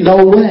ain't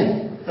no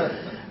way.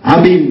 I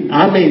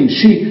mean,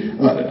 she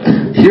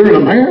here in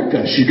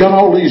America, she's got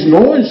all these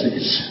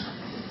noises.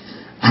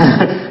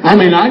 I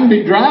mean, I can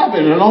be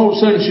driving and all of a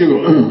sudden she'll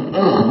go,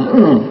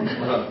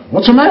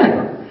 what's the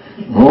matter?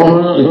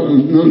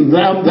 Oh,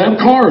 that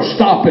car's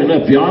stopping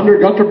up yonder.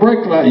 Got the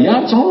brake light.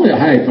 Yeah, it's only a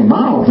half a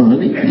mile,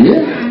 honey.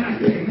 Yeah.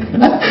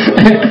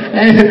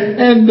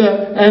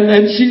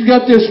 and she's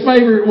got this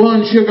favorite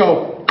one. She'll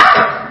go,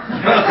 ah!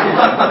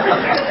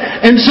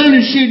 And as soon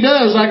as she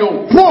does, I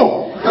go,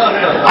 whoa!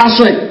 I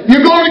say,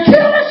 you're going to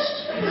kill us!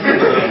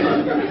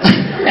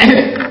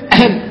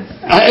 and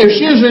if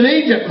she was in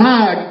Egypt,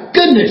 my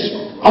goodness,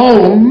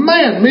 oh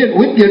man,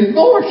 we'd get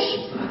divorced.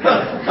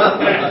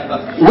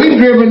 We've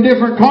driven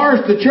different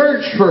cars to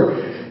church for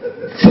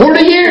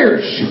 40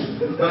 years.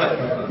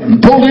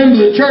 And pulled into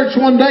the church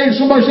one day and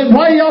somebody said,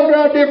 why y'all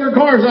drive different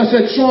cars? I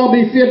said, so I'll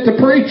be fit to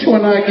preach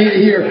when I get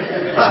here.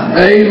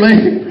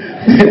 Amen.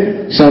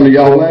 Some of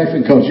y'all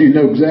laughing because you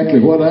know exactly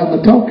what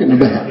I'm talking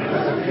about.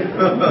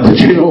 But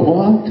you know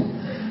what?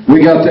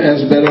 We got to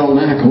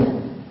Asbedel-Nakhel.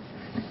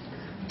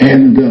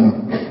 And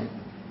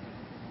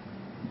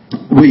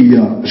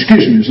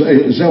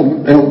it's El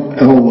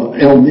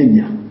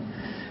Nina.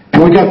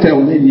 And we got to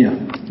El Nina.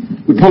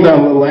 We pulled out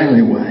a little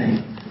alleyway.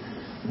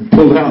 We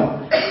pulled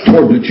out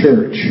toward the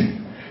church.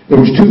 There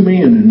was 2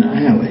 men in the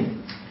alley.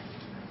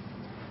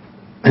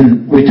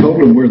 And we told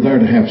them we're there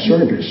to have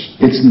service.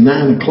 It's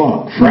 9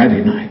 o'clock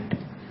Friday night.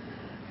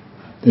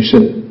 They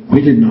said,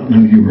 we did not know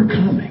you were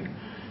coming.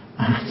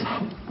 I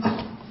thought,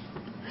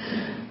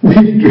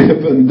 we've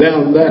driven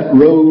down that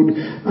road.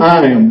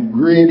 I am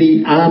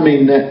gritty. I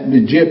mean, that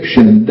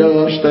Egyptian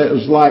dust, that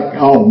was like,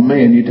 oh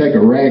man, you take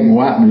a rag and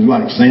wipe and it's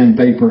like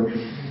sandpaper.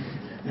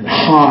 And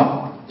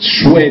hot,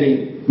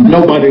 sweaty,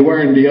 nobody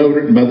wearing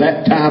deodorant. And by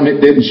that time, it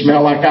didn't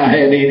smell like I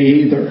had any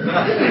either.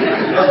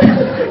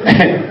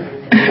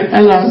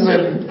 and I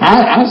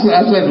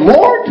said,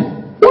 Lord,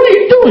 what are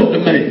you doing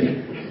to me?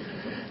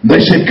 They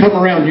said, come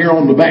around here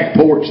on the back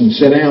porch and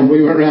sit down.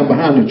 We went around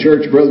behind the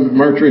church, Brother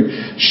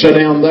McMurtry, sat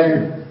down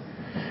there.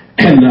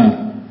 And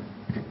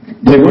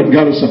they went and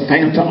got us a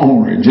Fanta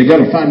orange. They got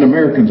to find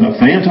Americans a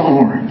Fanta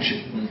orange.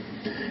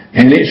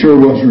 And it sure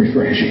was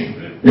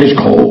refreshing. It's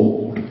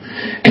cold.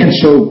 And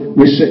so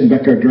we're sitting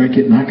back there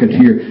drinking, and I could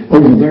hear,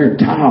 over there,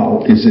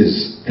 tile is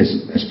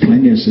as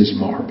plenteous as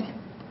marble.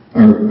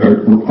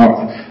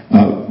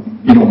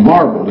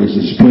 Marble is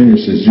as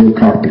plenteous as your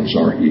carpets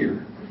are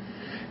here.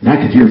 And I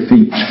could hear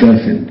feet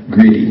scuffing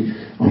gritty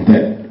on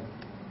that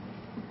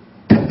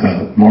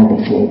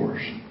marble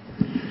floors.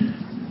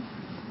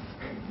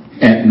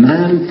 At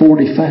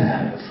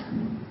 9:45,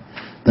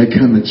 they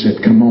come and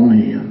said, come on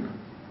in.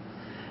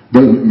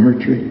 Brother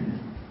McMurtry,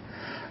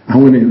 I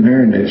went in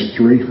there and there's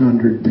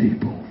 300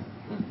 people.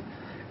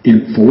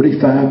 In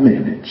 45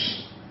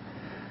 minutes,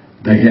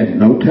 they had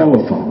no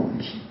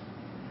telephones.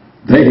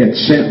 They had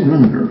sent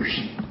runners.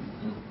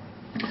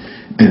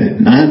 And at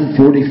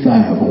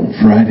 9:45 on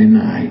Friday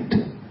night,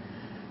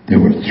 there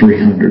were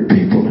 300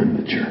 people in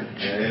the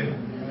church.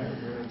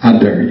 I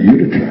dare you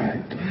to try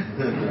it.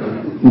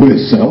 With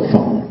cell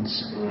phones.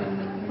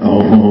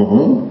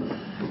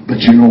 But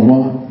you know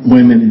what?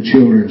 Women and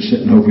children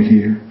sitting over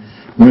here.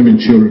 Women and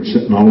children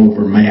sitting all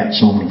over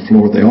mats on the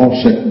floor. They all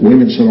sit.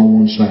 Women sit on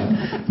one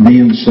side.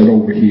 Men sit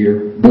over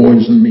here.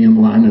 Boys and men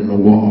lining the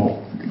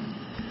wall.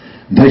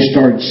 They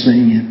start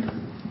singing.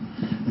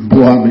 And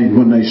boy, I mean,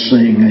 when they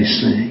sing, they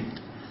sing.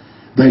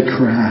 They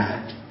cry.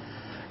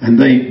 And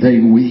they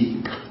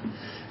weep.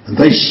 And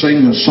they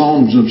sing the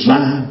songs of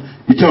Zion.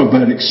 You talk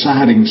about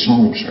exciting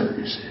song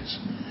services.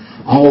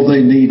 All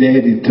they need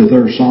added to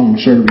their song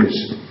service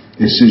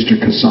is Sister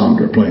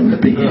Cassandra playing the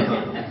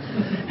piano.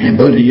 And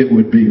buddy, it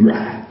would be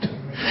right.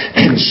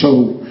 And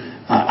so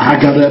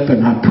I got up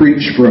and I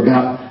preached for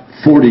about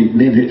 40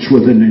 minutes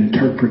with an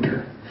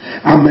interpreter.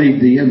 I made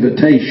the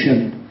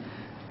invitation,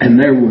 and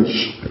there was,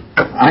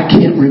 I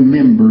can't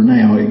remember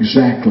now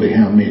exactly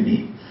how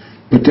many,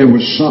 but there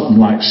was something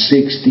like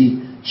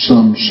 60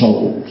 some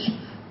souls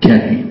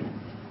came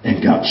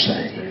and got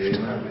saved.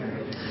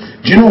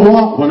 Do you know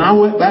what? When I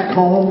went back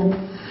home,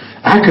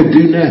 I could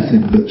do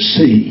nothing but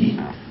see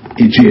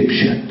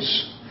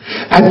Egyptians.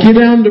 I'd get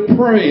down to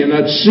pray and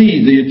I'd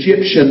see the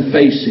Egyptian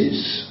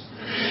faces.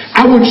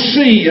 I would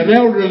see an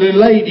elderly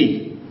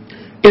lady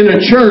in a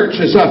church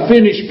as I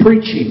finished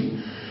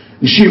preaching.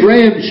 She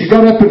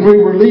got up and we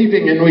were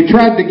leaving, and we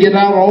tried to get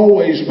out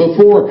always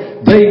before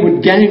they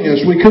would gang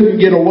us. We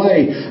couldn't get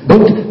away.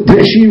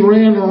 But she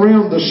ran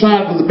around the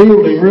side of the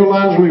building,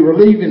 realized we were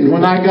leaving.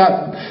 When I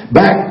got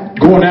back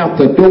going out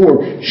the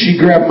door,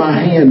 she grabbed my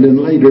hand and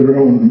laid it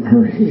on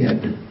her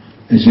head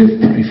as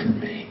if pray for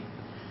me.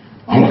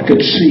 All I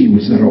could see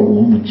was that old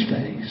woman's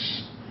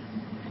face.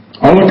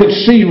 All I could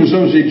see was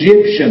those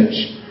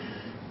Egyptians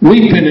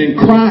weeping and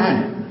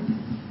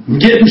crying,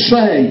 getting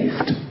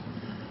saved.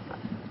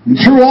 And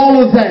through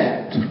all of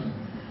that,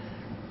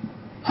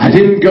 I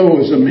didn't go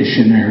as a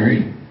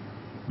missionary,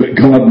 but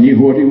God knew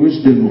what He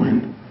was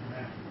doing.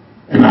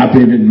 And I've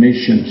been in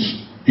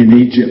missions in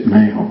Egypt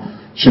now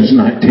since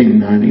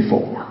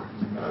 1994.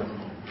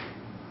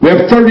 We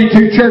have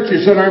 32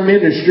 churches in our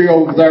ministry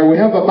over there. We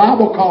have a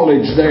Bible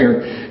college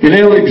there in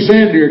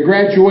Alexandria,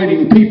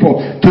 graduating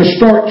people to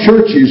start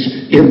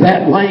churches in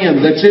that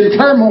land that's in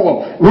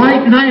turmoil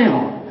right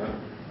now.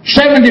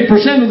 70%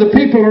 of the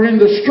people are in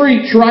the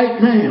streets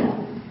right now.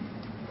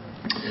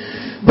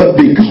 But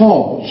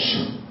because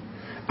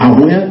I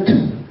went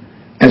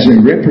as a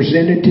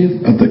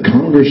representative of the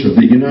Congress of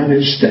the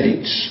United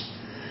States,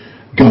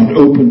 God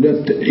opened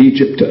up to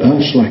Egypt to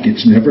us like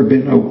it's never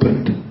been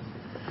opened.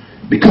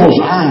 Because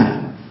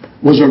I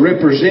was a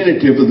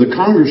representative of the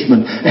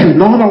congressman and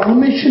not on a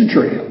mission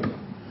trip.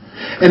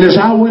 And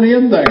as I went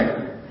in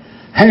there,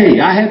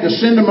 hey, I had to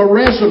send them a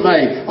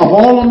resume of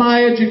all of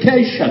my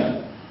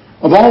education,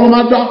 of all of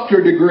my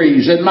doctorate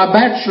degrees and my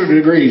bachelor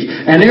degrees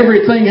and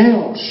everything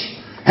else.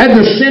 Had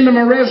to send them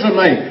a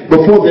resume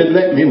before they'd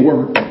let me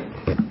work.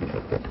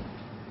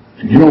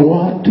 And you know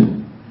what?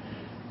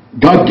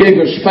 God gave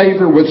us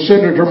favor with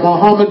Senator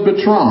Mohammed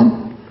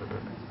Batran,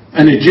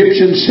 an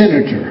Egyptian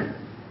senator.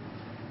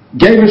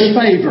 Gave us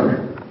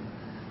favor.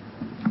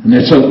 And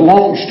it's a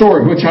long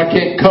story, which I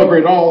can't cover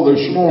it all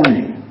this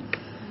morning.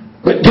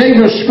 But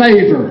gave us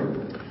favor.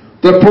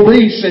 The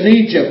police in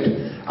Egypt,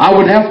 I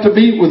would have to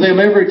meet with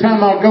them every time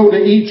I go to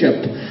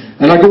Egypt.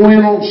 And I go in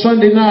on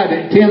Sunday night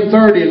at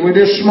 10:30 and we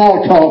just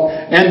small talk.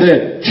 And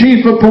the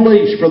chief of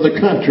police for the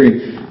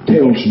country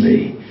tells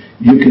me,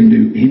 you can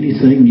do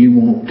anything you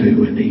want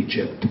to in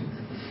Egypt.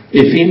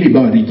 If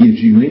anybody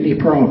gives you any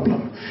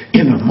problem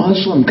in a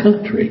Muslim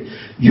country,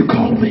 you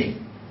call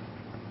me.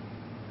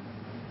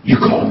 You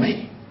call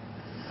me.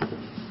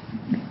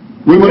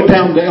 We went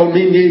down to El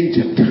Niña,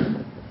 Egypt.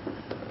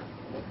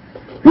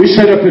 We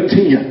set up a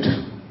tent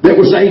that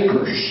was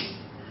acres.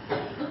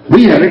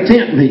 We had a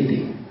tent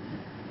meeting.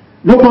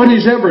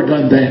 Nobody's ever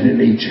done that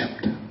in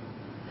Egypt.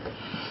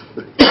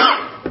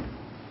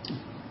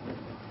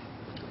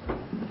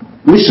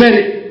 We set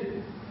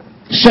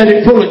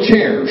it full of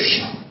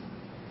chairs.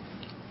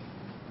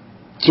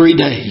 3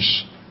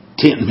 days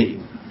tent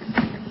meeting.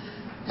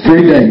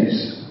 3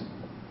 days,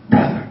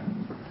 brother.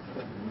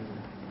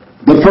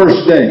 The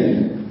first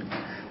day,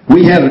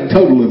 we had a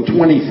total of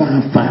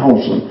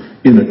 25,000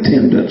 in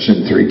attendance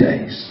in 3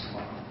 days.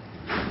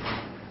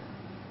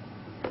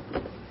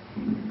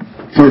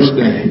 First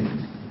day,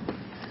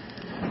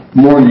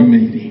 morning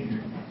meeting,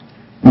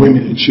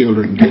 women and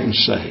children getting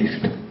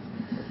saved.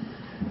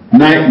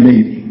 Night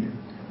meeting,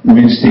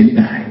 Wednesday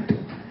night,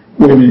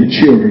 women and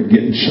children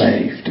getting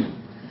saved.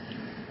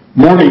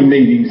 Morning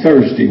meeting,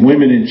 Thursday,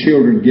 women and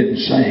children getting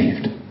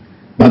saved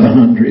by the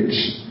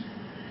hundreds.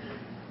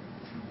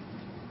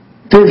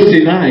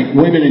 Thursday night,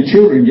 women and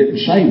children getting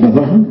saved by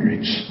the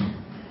hundreds.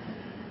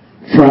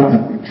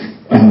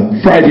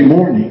 Friday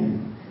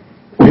morning,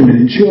 women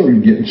and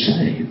children getting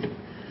saved.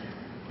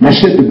 And I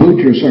said to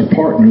Boutros, our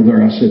partner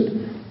there, I said,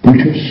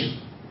 Boutros,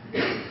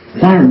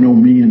 why are no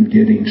men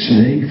getting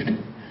saved?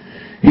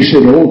 He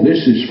said, oh,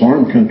 this is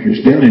farm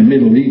countries down in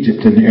Middle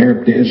Egypt in the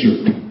Arab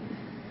desert.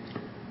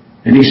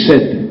 And he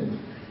said,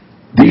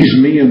 these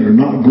men are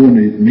not going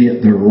to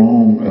admit they're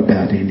wrong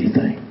about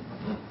anything.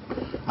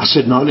 I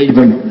said, not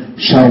even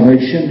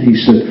salvation? He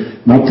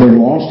said, not they're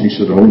lost? He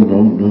said, oh,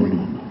 no.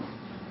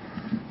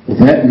 Well,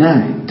 that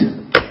night,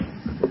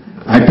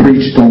 I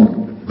preached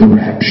on the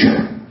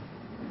rapture.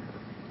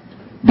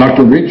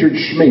 Dr. Richard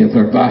Smith,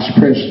 our vice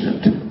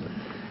president,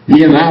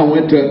 he and I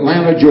went to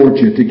Atlanta,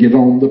 Georgia to get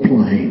on the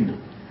plane.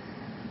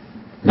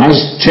 And I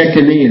was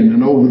checking in,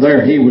 and over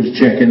there he was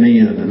checking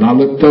in. And I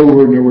looked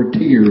over and there were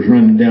tears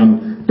running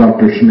down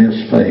Dr.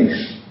 Smith's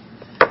face.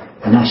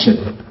 And I said,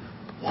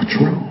 what's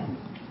wrong?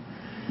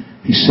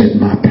 He said,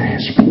 my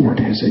passport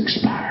has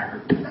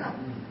expired.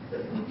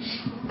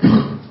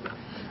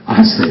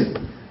 I said,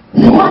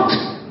 what?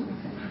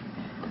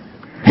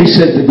 He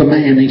said to the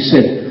man, he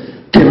said,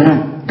 can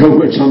I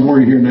go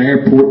somewhere here in the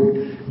airport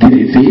and get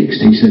it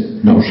fixed? He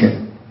said, no, sir.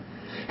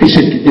 He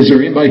said, is there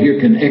anybody here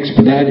can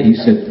expedite it? He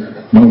said,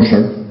 no,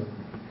 sir.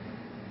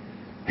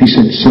 He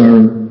said,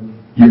 sir,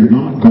 you're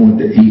not going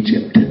to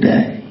Egypt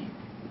today.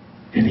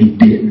 And he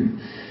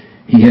didn't.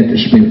 He had to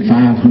spend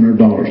 $500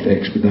 to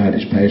expedite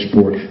his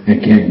passport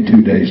and came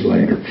 2 days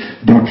later.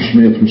 Dr.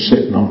 Smith was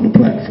sitting on the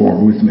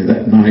platform with me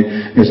that night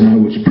as I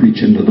was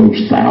preaching to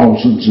those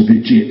thousands of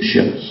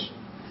Egyptians.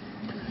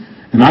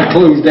 And I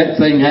closed that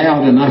thing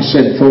out and I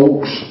said,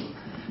 folks,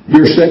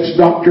 here sits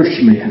Dr.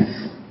 Smith.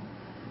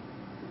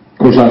 Of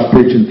course, I was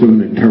preaching through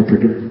an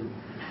interpreter.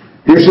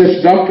 Here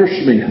sits Dr.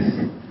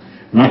 Smith.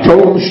 And I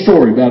told him a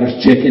story about us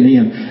checking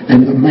in.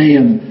 And the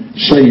man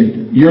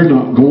saying, you're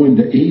not going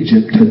to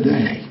Egypt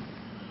today.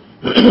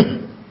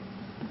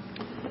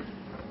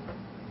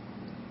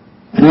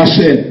 And I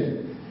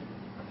said,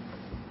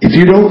 if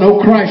you don't know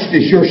Christ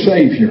as your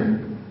Savior,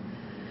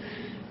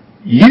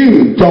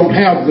 you don't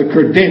have the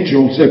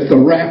credentials if the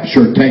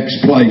rapture takes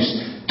place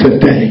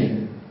today.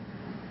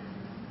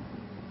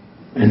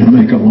 And to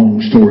make a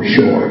long story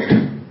short,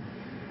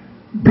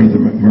 Brother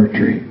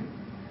McMurtry,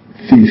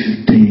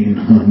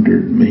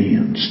 1,500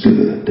 men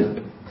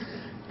stood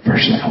for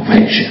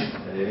salvation.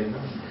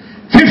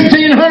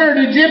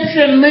 1,500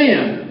 Egyptian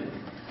men.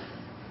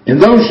 In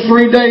those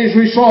 3 days,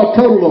 we saw a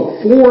total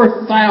of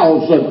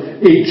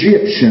 4,000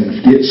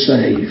 Egyptians get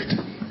saved.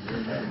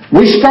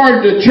 We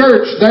started a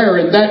church there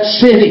in that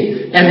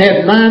city and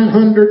had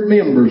 900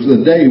 members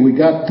the day we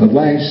got the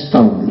last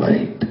stone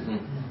laid.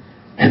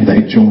 And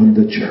they joined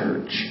the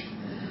church.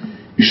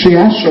 You see,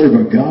 I serve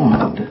a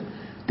God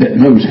that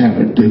knows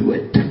how to do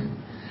it.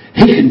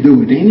 He can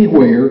do it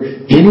anywhere,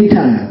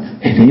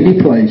 anytime, at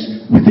any place,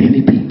 with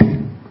any people.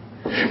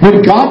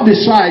 When God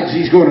decides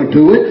He's going to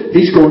do it,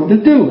 He's going to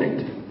do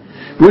it.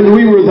 When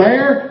we were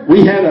there,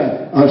 we had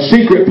a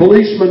secret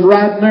policeman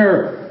riding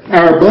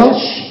our bus.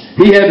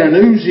 He had an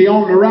Uzi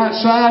on the right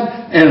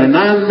side and a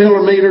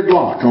 9mm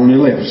Glock on the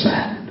left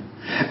side.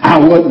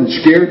 I wasn't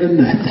scared of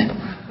nothing.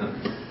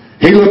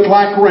 He looked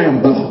like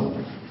Rambo.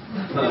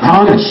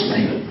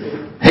 Honestly.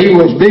 He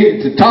was big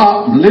at the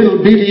top and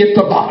little bitty at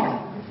the bottom.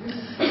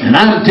 And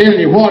I'm telling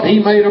you what, he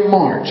made a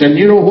march. And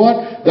you know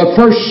what? The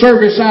first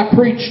service I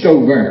preached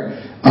over there,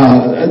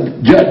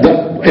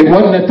 it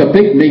wasn't at the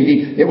big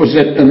meeting. It was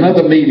at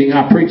another meeting.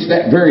 I preached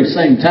that very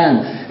same time.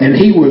 And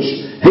he would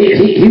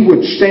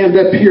stand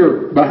up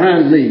here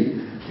behind me.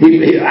 He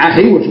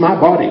was my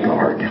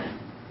bodyguard.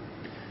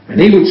 And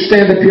he would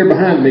stand up here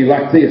behind me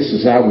like this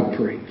as I would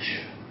preach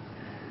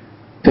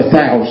to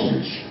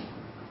thousands.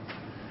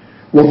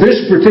 Well,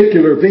 this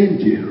particular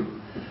venue,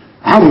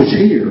 I was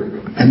here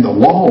and the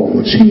wall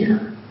was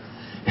here.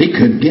 He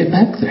couldn't get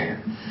back there.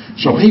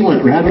 So he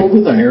went right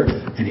over there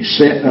and he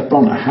sat up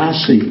on a high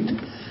seat.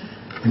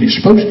 And he's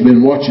supposed to have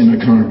been watching the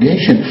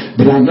congregation.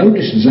 But I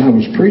noticed as I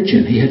was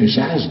preaching, he had his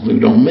eyes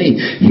glued on me.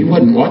 He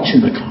wasn't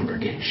watching the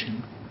congregation.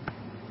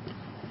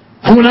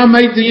 And when I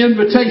made the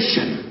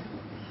invitation,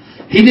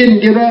 he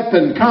didn't get up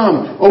and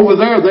come. Over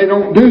there, they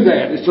don't do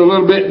that. It's a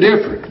little bit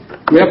different.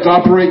 We have to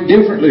operate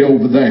differently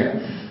over there.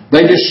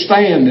 They just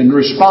stand in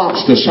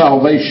response to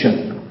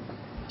salvation.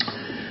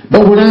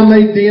 But when I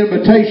made the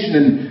invitation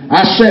and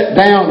I sat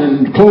down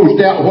and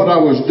closed out what I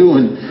was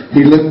doing,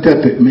 he looked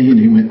up at me and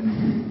he went,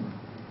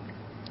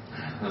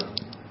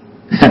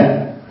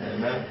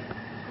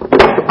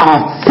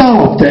 I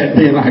thought that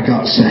meant I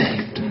got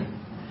saved.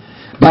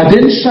 But I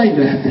didn't say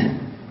nothing.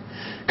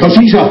 Because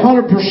he's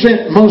 100%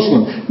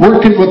 Muslim,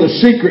 working with the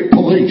secret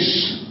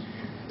police.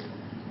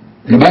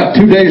 And about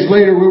 2 days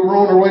later, we were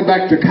on our way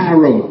back to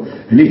Cairo.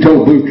 And he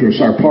told Boutros,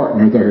 our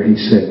partner there, he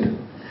said,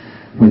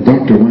 when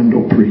Dr.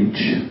 Wendell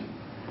preached,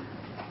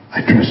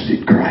 I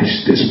trusted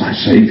Christ as my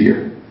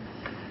Savior.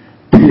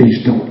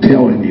 Please don't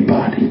tell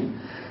anybody.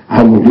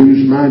 I will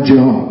lose my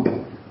job.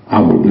 I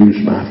will lose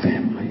my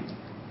family.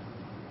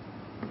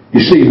 You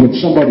see, when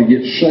somebody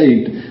gets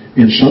saved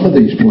in some of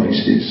these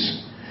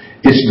places,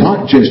 it's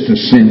not just a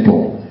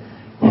simple,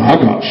 well, I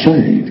got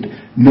saved.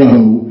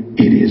 No,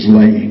 it is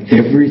laying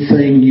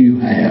everything you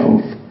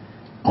have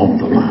on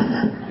the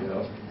line.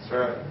 Yeah, that's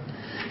right.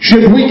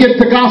 Should we get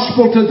the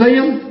gospel to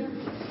them?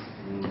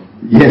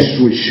 Yes,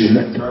 we should.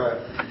 That's right.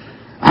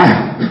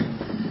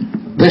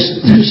 This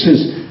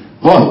is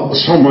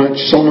so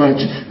much.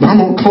 But I'm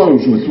going to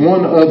close with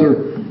one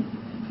other.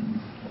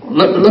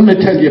 Let me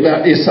tell you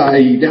about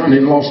SIE down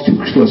in Los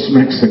Tuxtlas,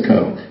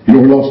 Mexico. You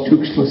know where Los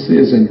Tuxtlas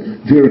is?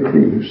 In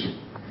Veracruz.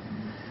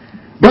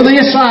 Brother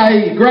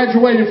SIE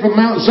graduated from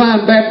Mount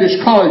Zion Baptist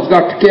College,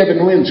 Dr.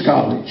 Kevin Wynn's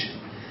college.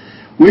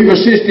 We've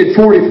assisted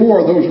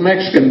 44 of those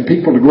Mexican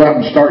people to go out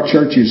and start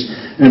churches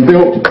and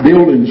built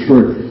buildings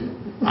for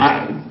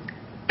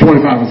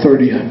 25 or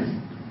 30 of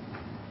them.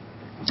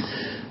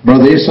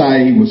 Brother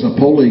SIE was a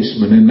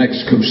policeman in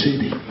Mexico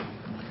City.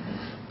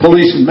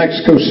 Police in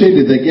Mexico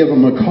City, they give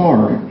them a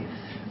car.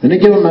 And they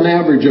give them an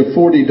average of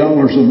 $40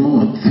 a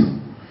month.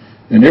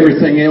 And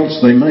everything else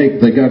they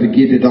make, they got to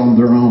get it on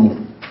their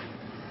own.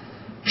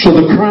 So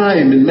the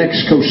crime in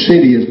Mexico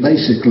City is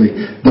basically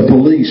the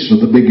police are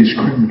the biggest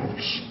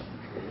criminals.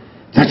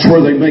 That's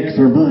where they make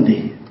their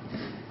money.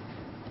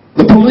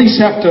 The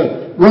police have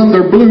to run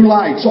their blue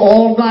lights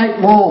all night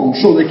long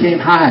so they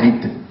can't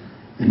hide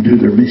and do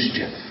their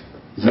mischief.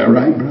 Is that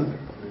right, brother?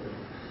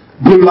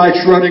 Blue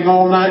lights running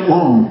all night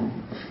long.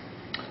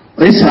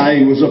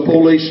 Isai was a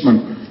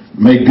policeman,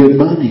 made good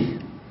money,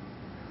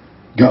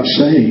 got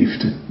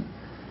saved,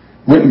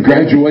 went and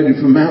graduated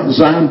from Mount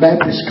Zion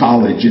Baptist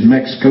College in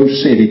Mexico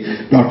City.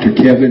 Dr.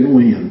 Kevin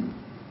Wynn,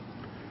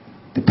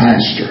 the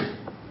pastor.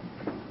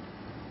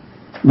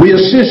 We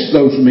assist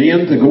those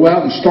men to go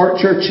out and start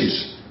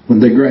churches when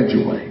they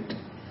graduate.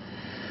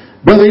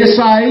 Brother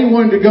Isai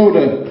wanted to go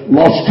to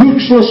Los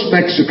Tuxtlas,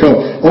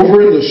 Mexico,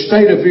 over in the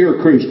state of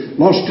Veracruz.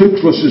 Los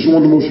Tuxtlas is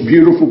one of the most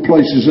beautiful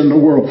places in the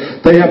world.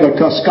 They have a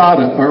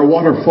cascada, or a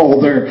waterfall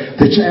there,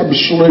 that's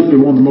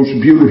absolutely one of the most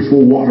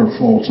beautiful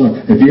waterfalls.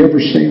 Have you ever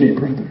seen it,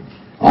 brother?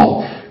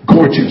 Oh,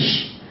 gorgeous.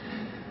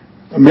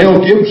 Mel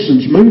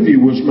Gibson's movie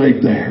was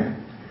made there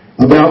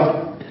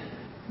about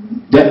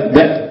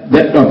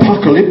that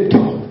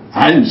apocalypto.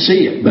 I didn't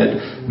see it,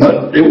 but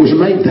it was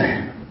made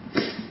there.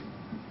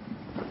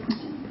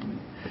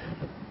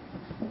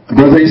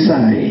 Brother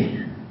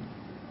Isai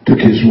took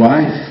his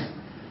wife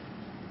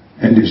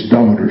and his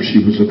daughter.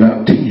 She was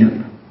about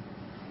 10.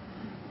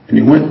 And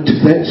he went to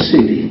that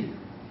city.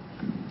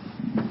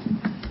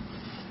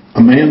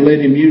 A man let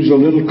him use a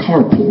little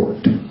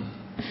carport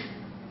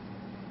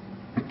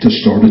to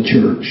start a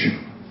church.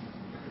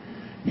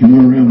 He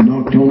went around and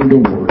knocked on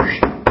doors.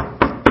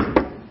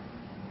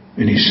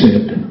 And he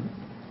said,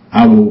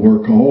 I will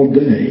work all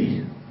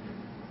day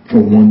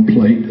for one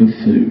plate of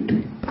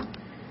food.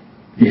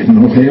 He had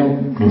no help,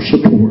 no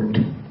support.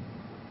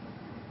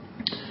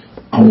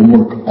 I will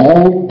work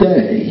all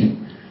day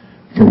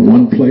for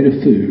one plate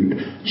of food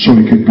so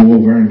he could go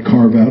over and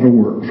carve out a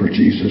work for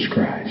Jesus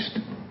Christ.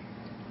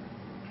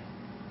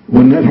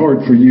 Wasn't that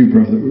hard for you,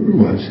 brother? Or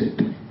was it?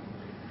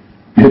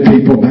 You had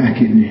people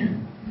backing you.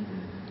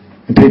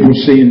 And people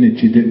seeing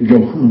that you didn't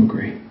go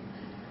hungry.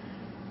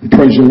 And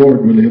praise the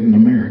Lord, we live in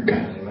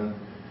America.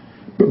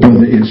 But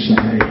Brother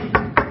Isai,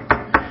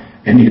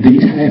 and he'd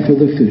eat half of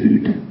the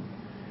food,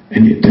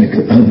 and he'd take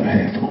the other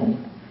half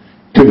home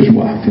to his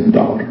wife and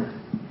daughter.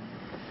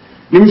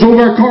 He was over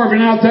there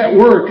carving out that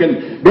work,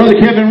 and Brother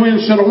Kevin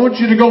Wynn said, I want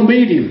you to go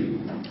meet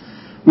him.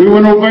 We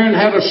went over there and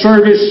had a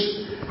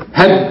service,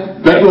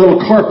 had that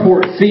little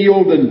carport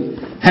field, and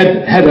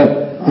had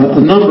a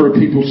number of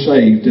people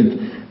saved.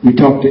 And we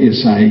talked to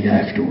Isai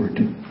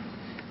afterward.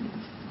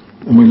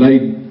 And we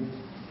laid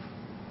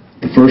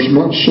the first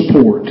month's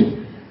support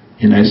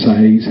in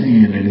Isai's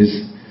hand, and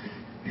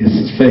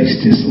his face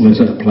just lit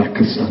up like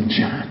a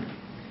sunshine.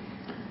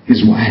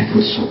 His wife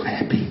was so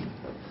happy.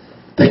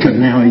 They could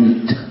now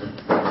eat.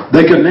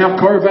 They could now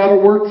carve out a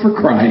work for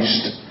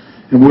Christ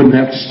and wouldn't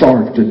have to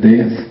starve to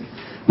death.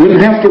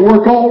 Wouldn't have to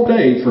work all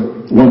day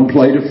for one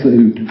plate of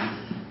food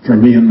for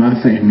me and my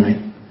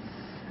family.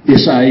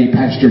 Isai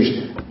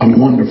pastors a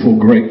wonderful,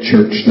 great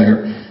church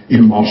there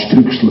in Los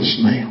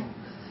Tuxtlas now.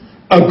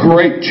 A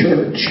great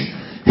church.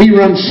 He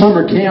runs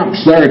summer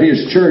camps there at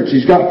his church.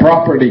 He's got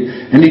property,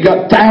 and he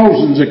got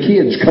thousands of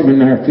kids coming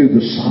there through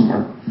the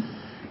summer.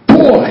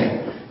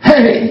 Boy,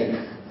 hey,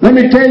 let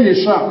me tell you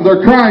something.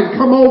 They're crying,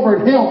 come over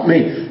and help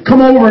me.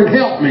 Come over and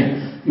help me.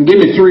 And give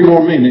me 3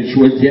 more minutes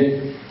with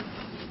you.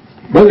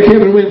 Brother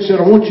Kevin Wynn said,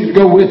 I want you to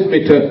go with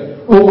me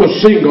to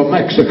Ocosingo,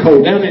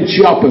 Mexico, down in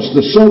Chiapas,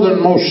 the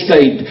southernmost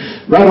state,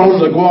 right on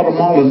the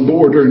Guatemalan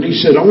border. And he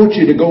said, I want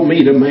you to go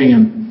meet a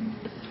man.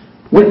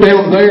 Went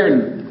down there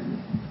and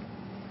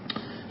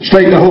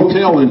stayed in a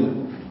hotel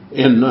in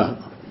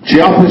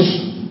Chiapas.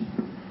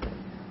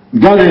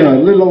 Got in a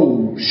little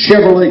old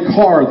Chevrolet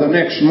car the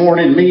next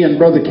morning, me and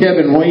Brother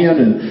Kevin Wynn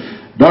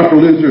and Dr.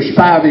 Luther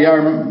Spivey,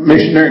 our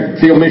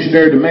field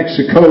missionary to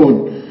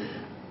Mexico,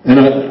 and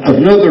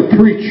another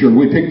preacher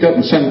we picked up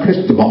in San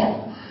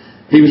Cristobal.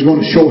 He was going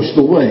to show us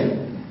the way.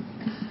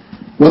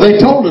 Well, they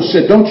told us,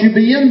 said, don't you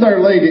be in there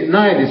late at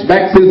night. It's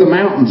back through the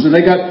mountains, and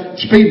they got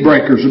speed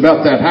breakers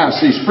about that high.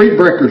 See, speed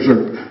breakers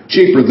are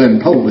cheaper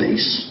than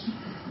police.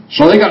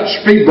 So they got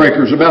speed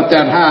breakers about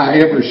that high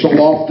every so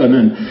often,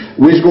 and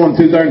we was going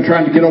through there and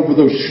trying to get over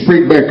those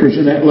speed breakers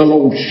in that little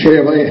old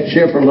Chevrolet,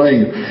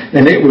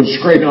 and it was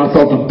scraping. I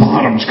thought the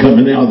bottom's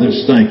coming out of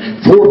this thing.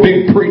 4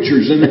 big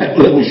preachers in that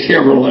little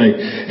Chevrolet,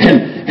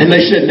 and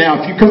they said,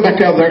 now if you come back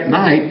out there at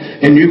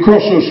night and you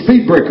cross those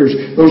speed breakers,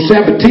 those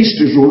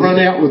Zapatistas will run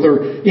out with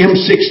their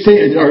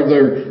M16 or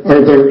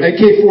their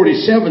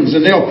AK-47s,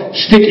 and they'll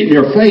stick it in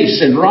your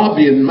face and rob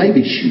you and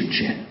maybe shoot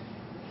you.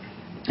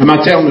 Am I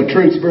telling the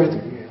truth,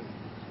 brother?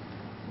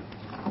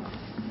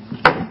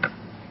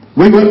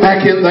 We went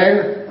back in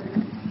there.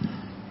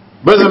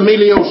 Brother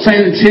Emilio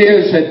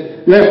Sanchez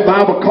had left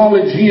Bible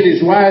college, he and his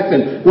wife,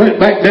 and went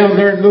back down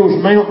there in those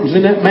mountains,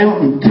 in that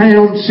mountain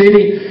town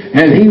city,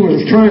 and he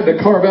was trying to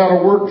carve out a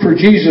work for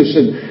Jesus.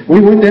 And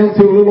we went down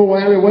through a little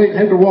alleyway and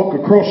had to walk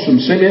across some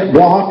cement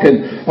block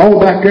and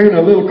all back there in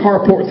a little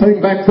carport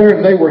thing back there,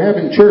 and they were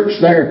having church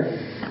there.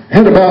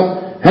 Had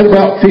about Had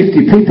about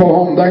 50 people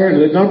on there, and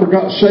the number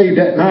got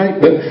saved that night.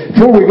 But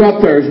before we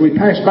got there, as we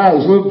passed by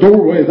this little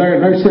doorway there,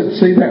 and they said,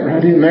 see that right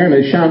in there? And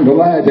they shined a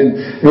light,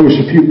 and there was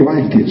a few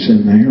blankets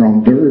in there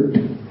on dirt.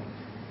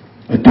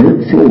 A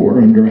dirt floor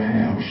under a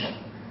house.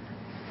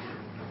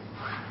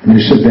 And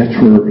they said, that's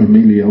where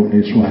Emilio and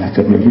his wife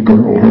and little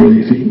girl are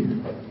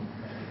living.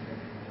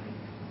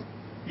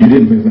 You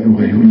didn't live that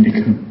way when you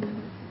come.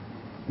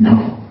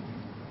 No.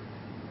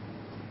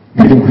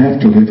 We don't have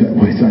to live that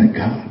way, thank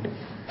God.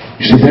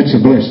 You see, that's the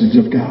blessings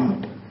of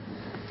God.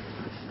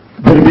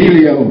 But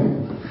Emilio,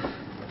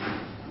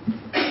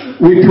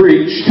 we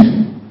preached.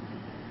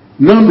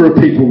 A number of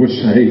people were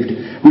saved.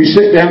 We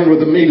sat down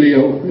with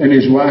Emilio and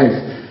his wife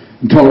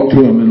and talked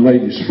to him and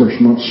laid his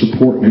first month's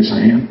support in his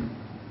hand.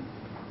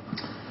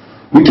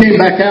 We came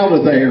back out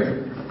of there.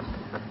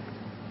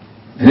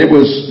 And they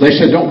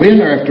said, don't be in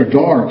there after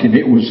dark. And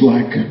it was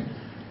like, it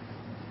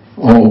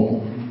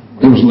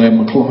was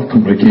 11 o'clock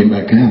when we came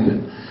back out.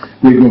 And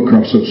we'd go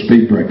across those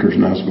speed breakers,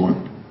 and I was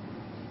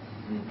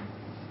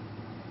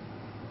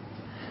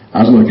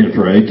looking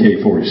for an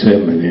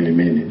AK-47 in any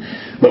minute.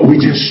 But we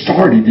just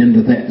started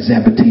into that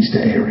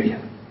Zapatista area.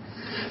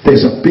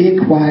 There's a big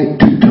white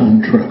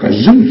 2-ton truck, a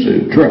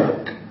Zuzu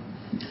truck.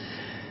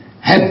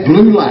 Had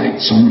blue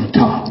lights on the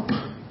top.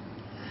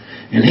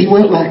 And he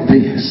went like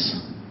this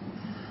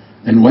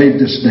and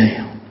waved us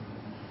down.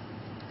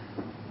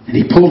 And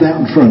he pulled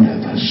out in front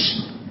of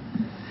us.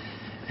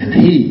 And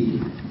he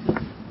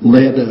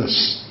led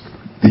us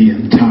the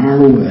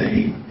entire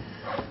way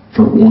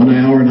for 1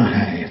 hour and a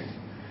half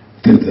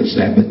through the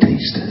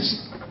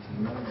Zapatistas.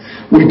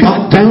 We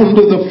got down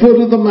to the foot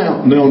of the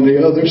mountain on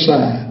the other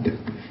side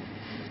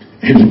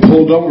and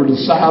pulled over to the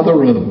side of the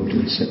road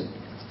and said,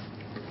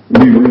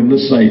 we were in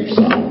the safe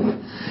zone.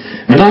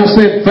 And I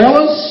said,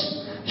 fellas,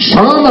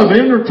 some have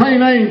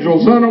entertained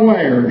angels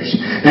unawares,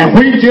 and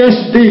we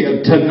just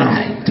did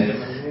tonight.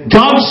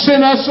 God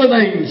sent us an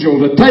angel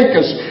to take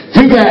us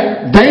through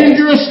that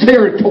dangerous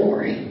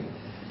territory.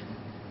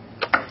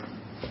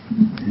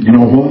 You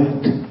know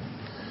what?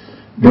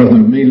 Brother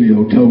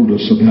Emilio told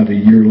us about a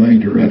year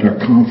later at our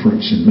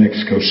conference in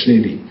Mexico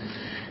City.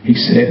 He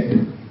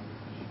said,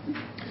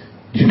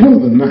 you know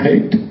the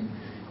night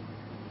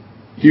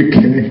you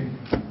came?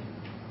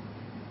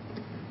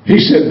 He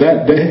said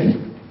that day,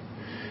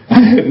 I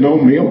had no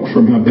milk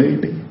for my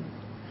baby.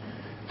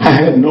 I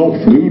had no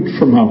food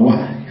for my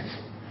wife.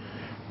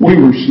 We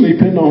were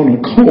sleeping on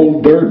a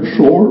cold dirt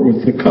floor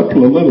with a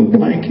couple of little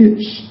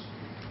blankets.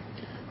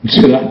 He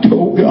said, I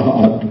told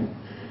God,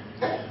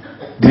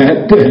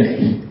 that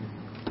day,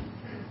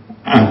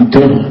 I'm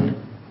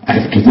done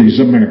after these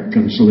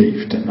Americans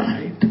leave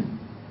tonight.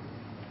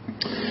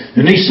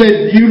 And he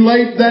said, you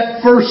laid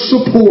that first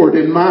support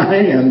in my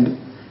hand.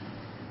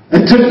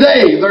 And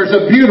today, there's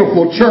a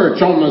beautiful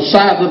church on the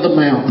side of the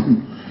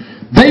mountain.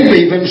 They've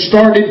even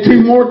started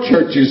 2 more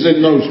churches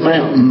in those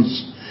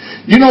mountains.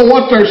 You know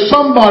what? There's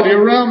somebody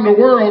around the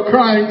world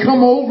crying,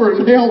 come over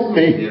and help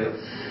me. Yeah.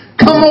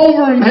 Come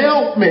over and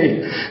help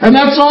me. And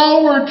that's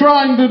all we're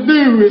trying to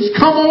do is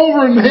come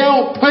over and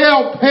help,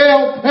 help,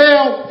 help,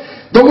 help.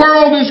 The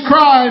world is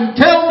crying,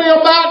 tell me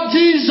about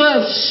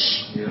Jesus.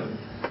 Yeah.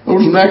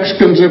 Those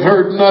Mexicans have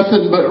heard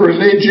nothing but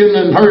religion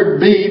and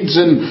heard beads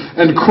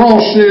and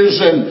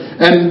crosses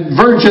and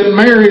Virgin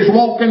Marys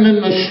walking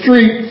in the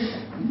street.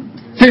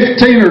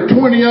 15 or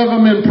 20 of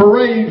them in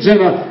parades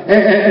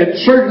at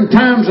certain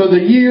times of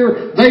the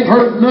year. They've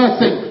heard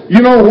nothing.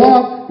 You know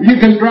what? You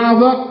can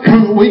drive up.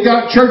 We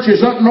got churches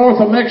up north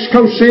of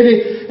Mexico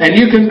City, and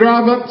you can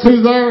drive up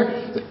through there,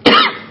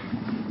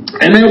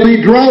 and there'll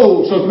be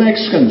droves of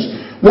Mexicans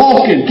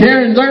walking,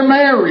 carrying their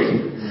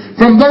Mary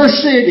from their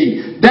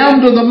city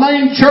down to the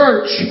main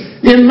church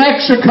in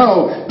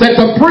Mexico, that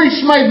the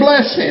priest may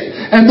bless it.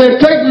 And they'll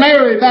take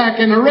Mary back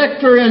and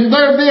erect her in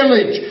their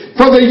village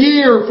for the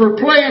year for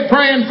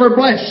praying for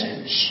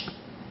blessings.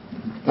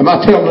 Am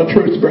I telling the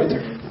truth, brother?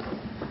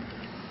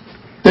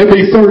 There'll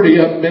be 30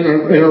 of them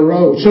in a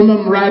row. Some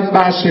of them riding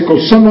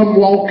bicycles, some of them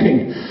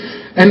walking.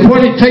 And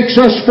what it takes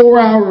us 4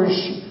 hours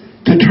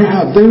to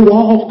drive, they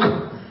walk.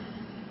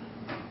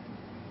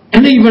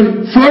 And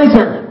even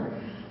further.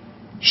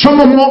 Some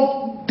of them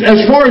walk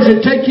as far as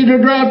it takes you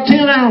to drive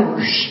 10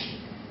 hours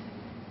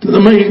to the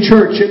main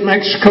church in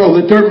Mexico,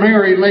 that their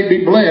Mary may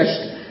be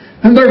blessed.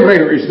 And their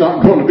Mary's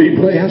not going to be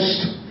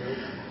blessed.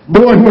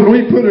 Boy, when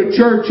we put a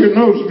church in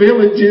those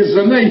villages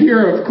and they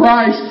hear of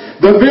Christ,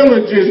 the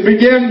villages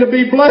begin to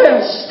be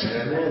blessed.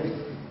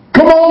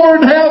 Come over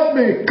and help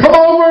me. Come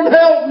over and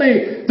help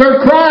me.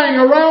 They're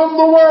crying around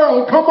the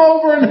world. Come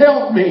over and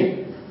help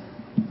me.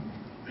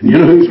 And you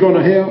know who's going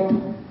to help?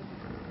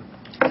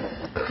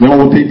 The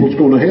only people who's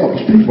going to help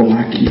is people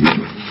like you.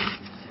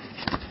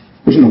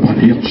 There's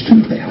nobody else to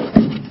help.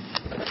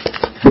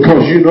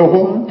 Because you know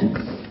what?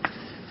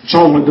 It's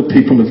only the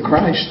people of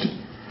Christ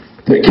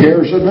that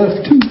cares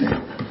enough to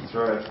help. That's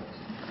right.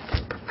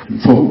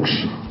 And folks,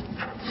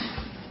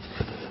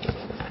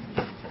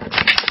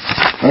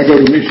 I go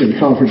to mission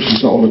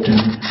conferences all the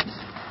time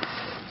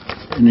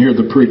and hear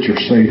the preacher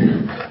say,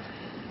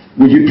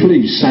 will you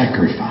please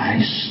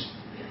sacrifice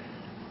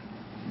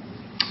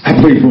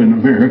believe in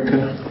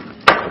America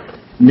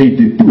need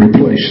to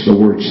replace the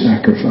word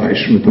sacrifice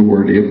with the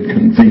word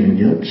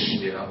inconvenience.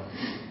 Yeah.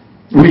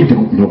 We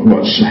don't know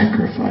what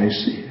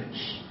sacrifice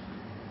is.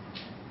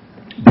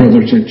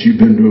 Brothers, since you've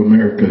been to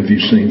America, have you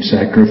seen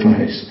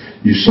sacrifice?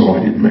 You saw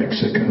it in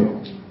Mexico.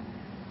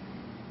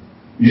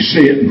 You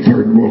see it in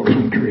third world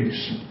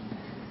countries.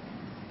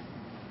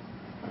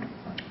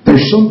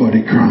 There's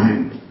somebody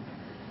crying,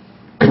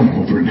 come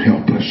over and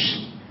help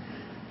us.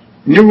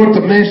 You know what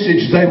the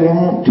message they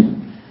want?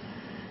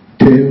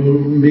 Tell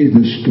me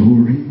the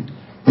story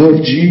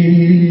of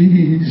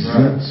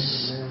Jesus.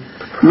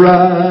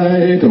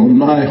 Write on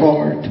my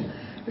heart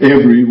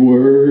every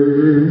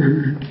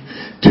word.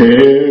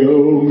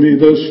 Tell me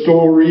the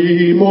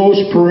story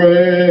most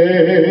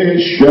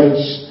precious,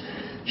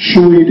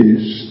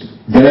 sweetest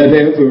that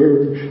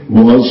ever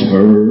was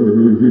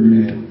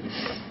heard.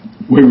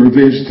 We were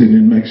visiting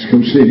in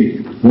Mexico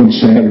City one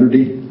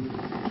Saturday.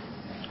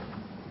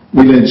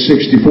 We led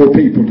 64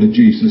 people to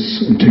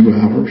Jesus in 2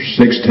 hours,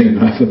 16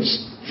 of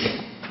us.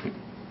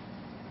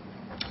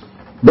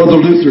 Brother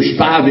Luther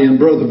Spivey and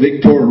Brother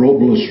Victor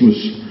Robles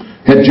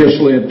had just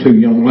led 2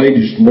 young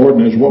ladies to the Lord,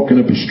 and they was walking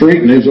up a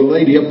street, and there's a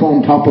lady up on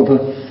top of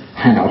a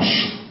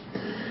house.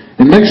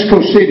 In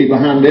Mexico City,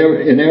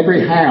 in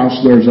every house,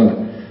 there is a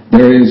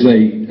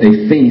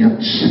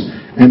fence,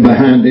 and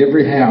behind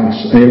every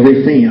house,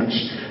 every fence,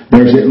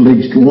 there's at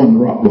least one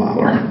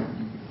Rottweiler.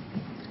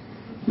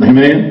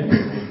 Amen?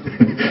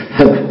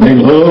 They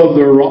love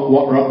their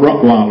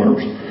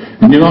Rottweilers.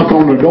 And you knock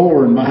on the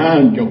door, and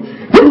behind you,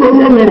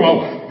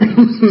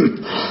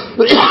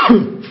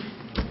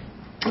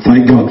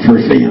 thank God for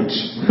a fence.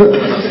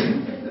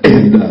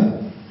 And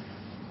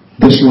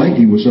this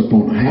lady was up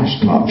on the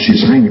housetop.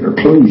 She's hanging her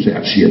clothes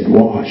out she had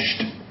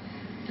washed.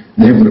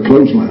 They have a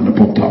clothesline up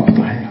on top of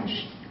the house.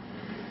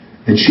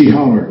 And she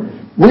hollered,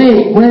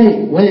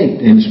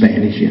 wait, in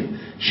Spanish.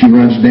 She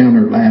runs down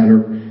her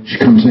ladder. She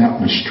comes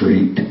out in the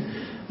street.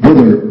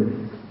 Brother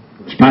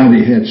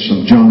Spivey had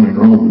some John and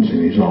Romans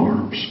in his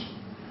arms.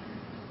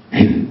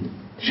 And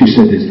she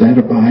said, is that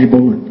a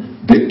Bible?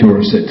 And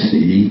Victoria said,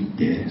 see,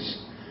 yes.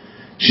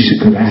 She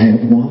said, could I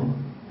have one?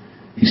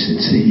 He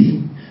said,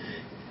 see.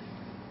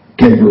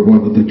 Gave her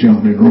one of the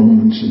John and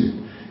Romans.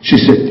 And she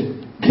said,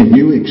 can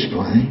you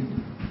explain?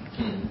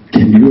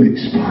 Can you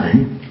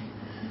explain?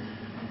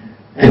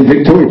 And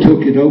Victoria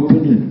took it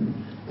open and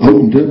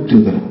opened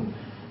up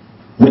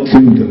went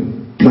through the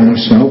plan of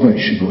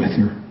salvation with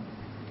her.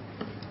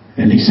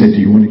 And he said, do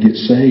you want to get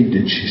saved?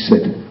 And she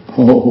said,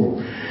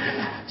 oh,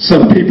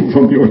 some people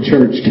from your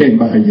church came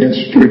by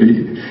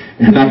yesterday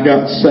and I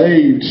got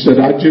saved. Said,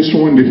 I just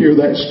wanted to hear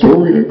that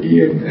story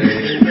again.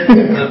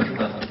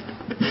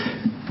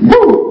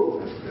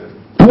 Woo!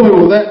 Boy,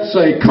 will that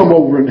say, come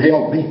over and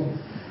help me?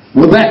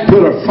 Will that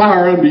put a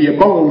fire under your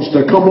bones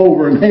to come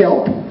over and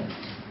help?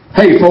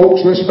 Hey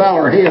folks, let's bow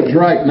our heads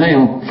right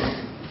now.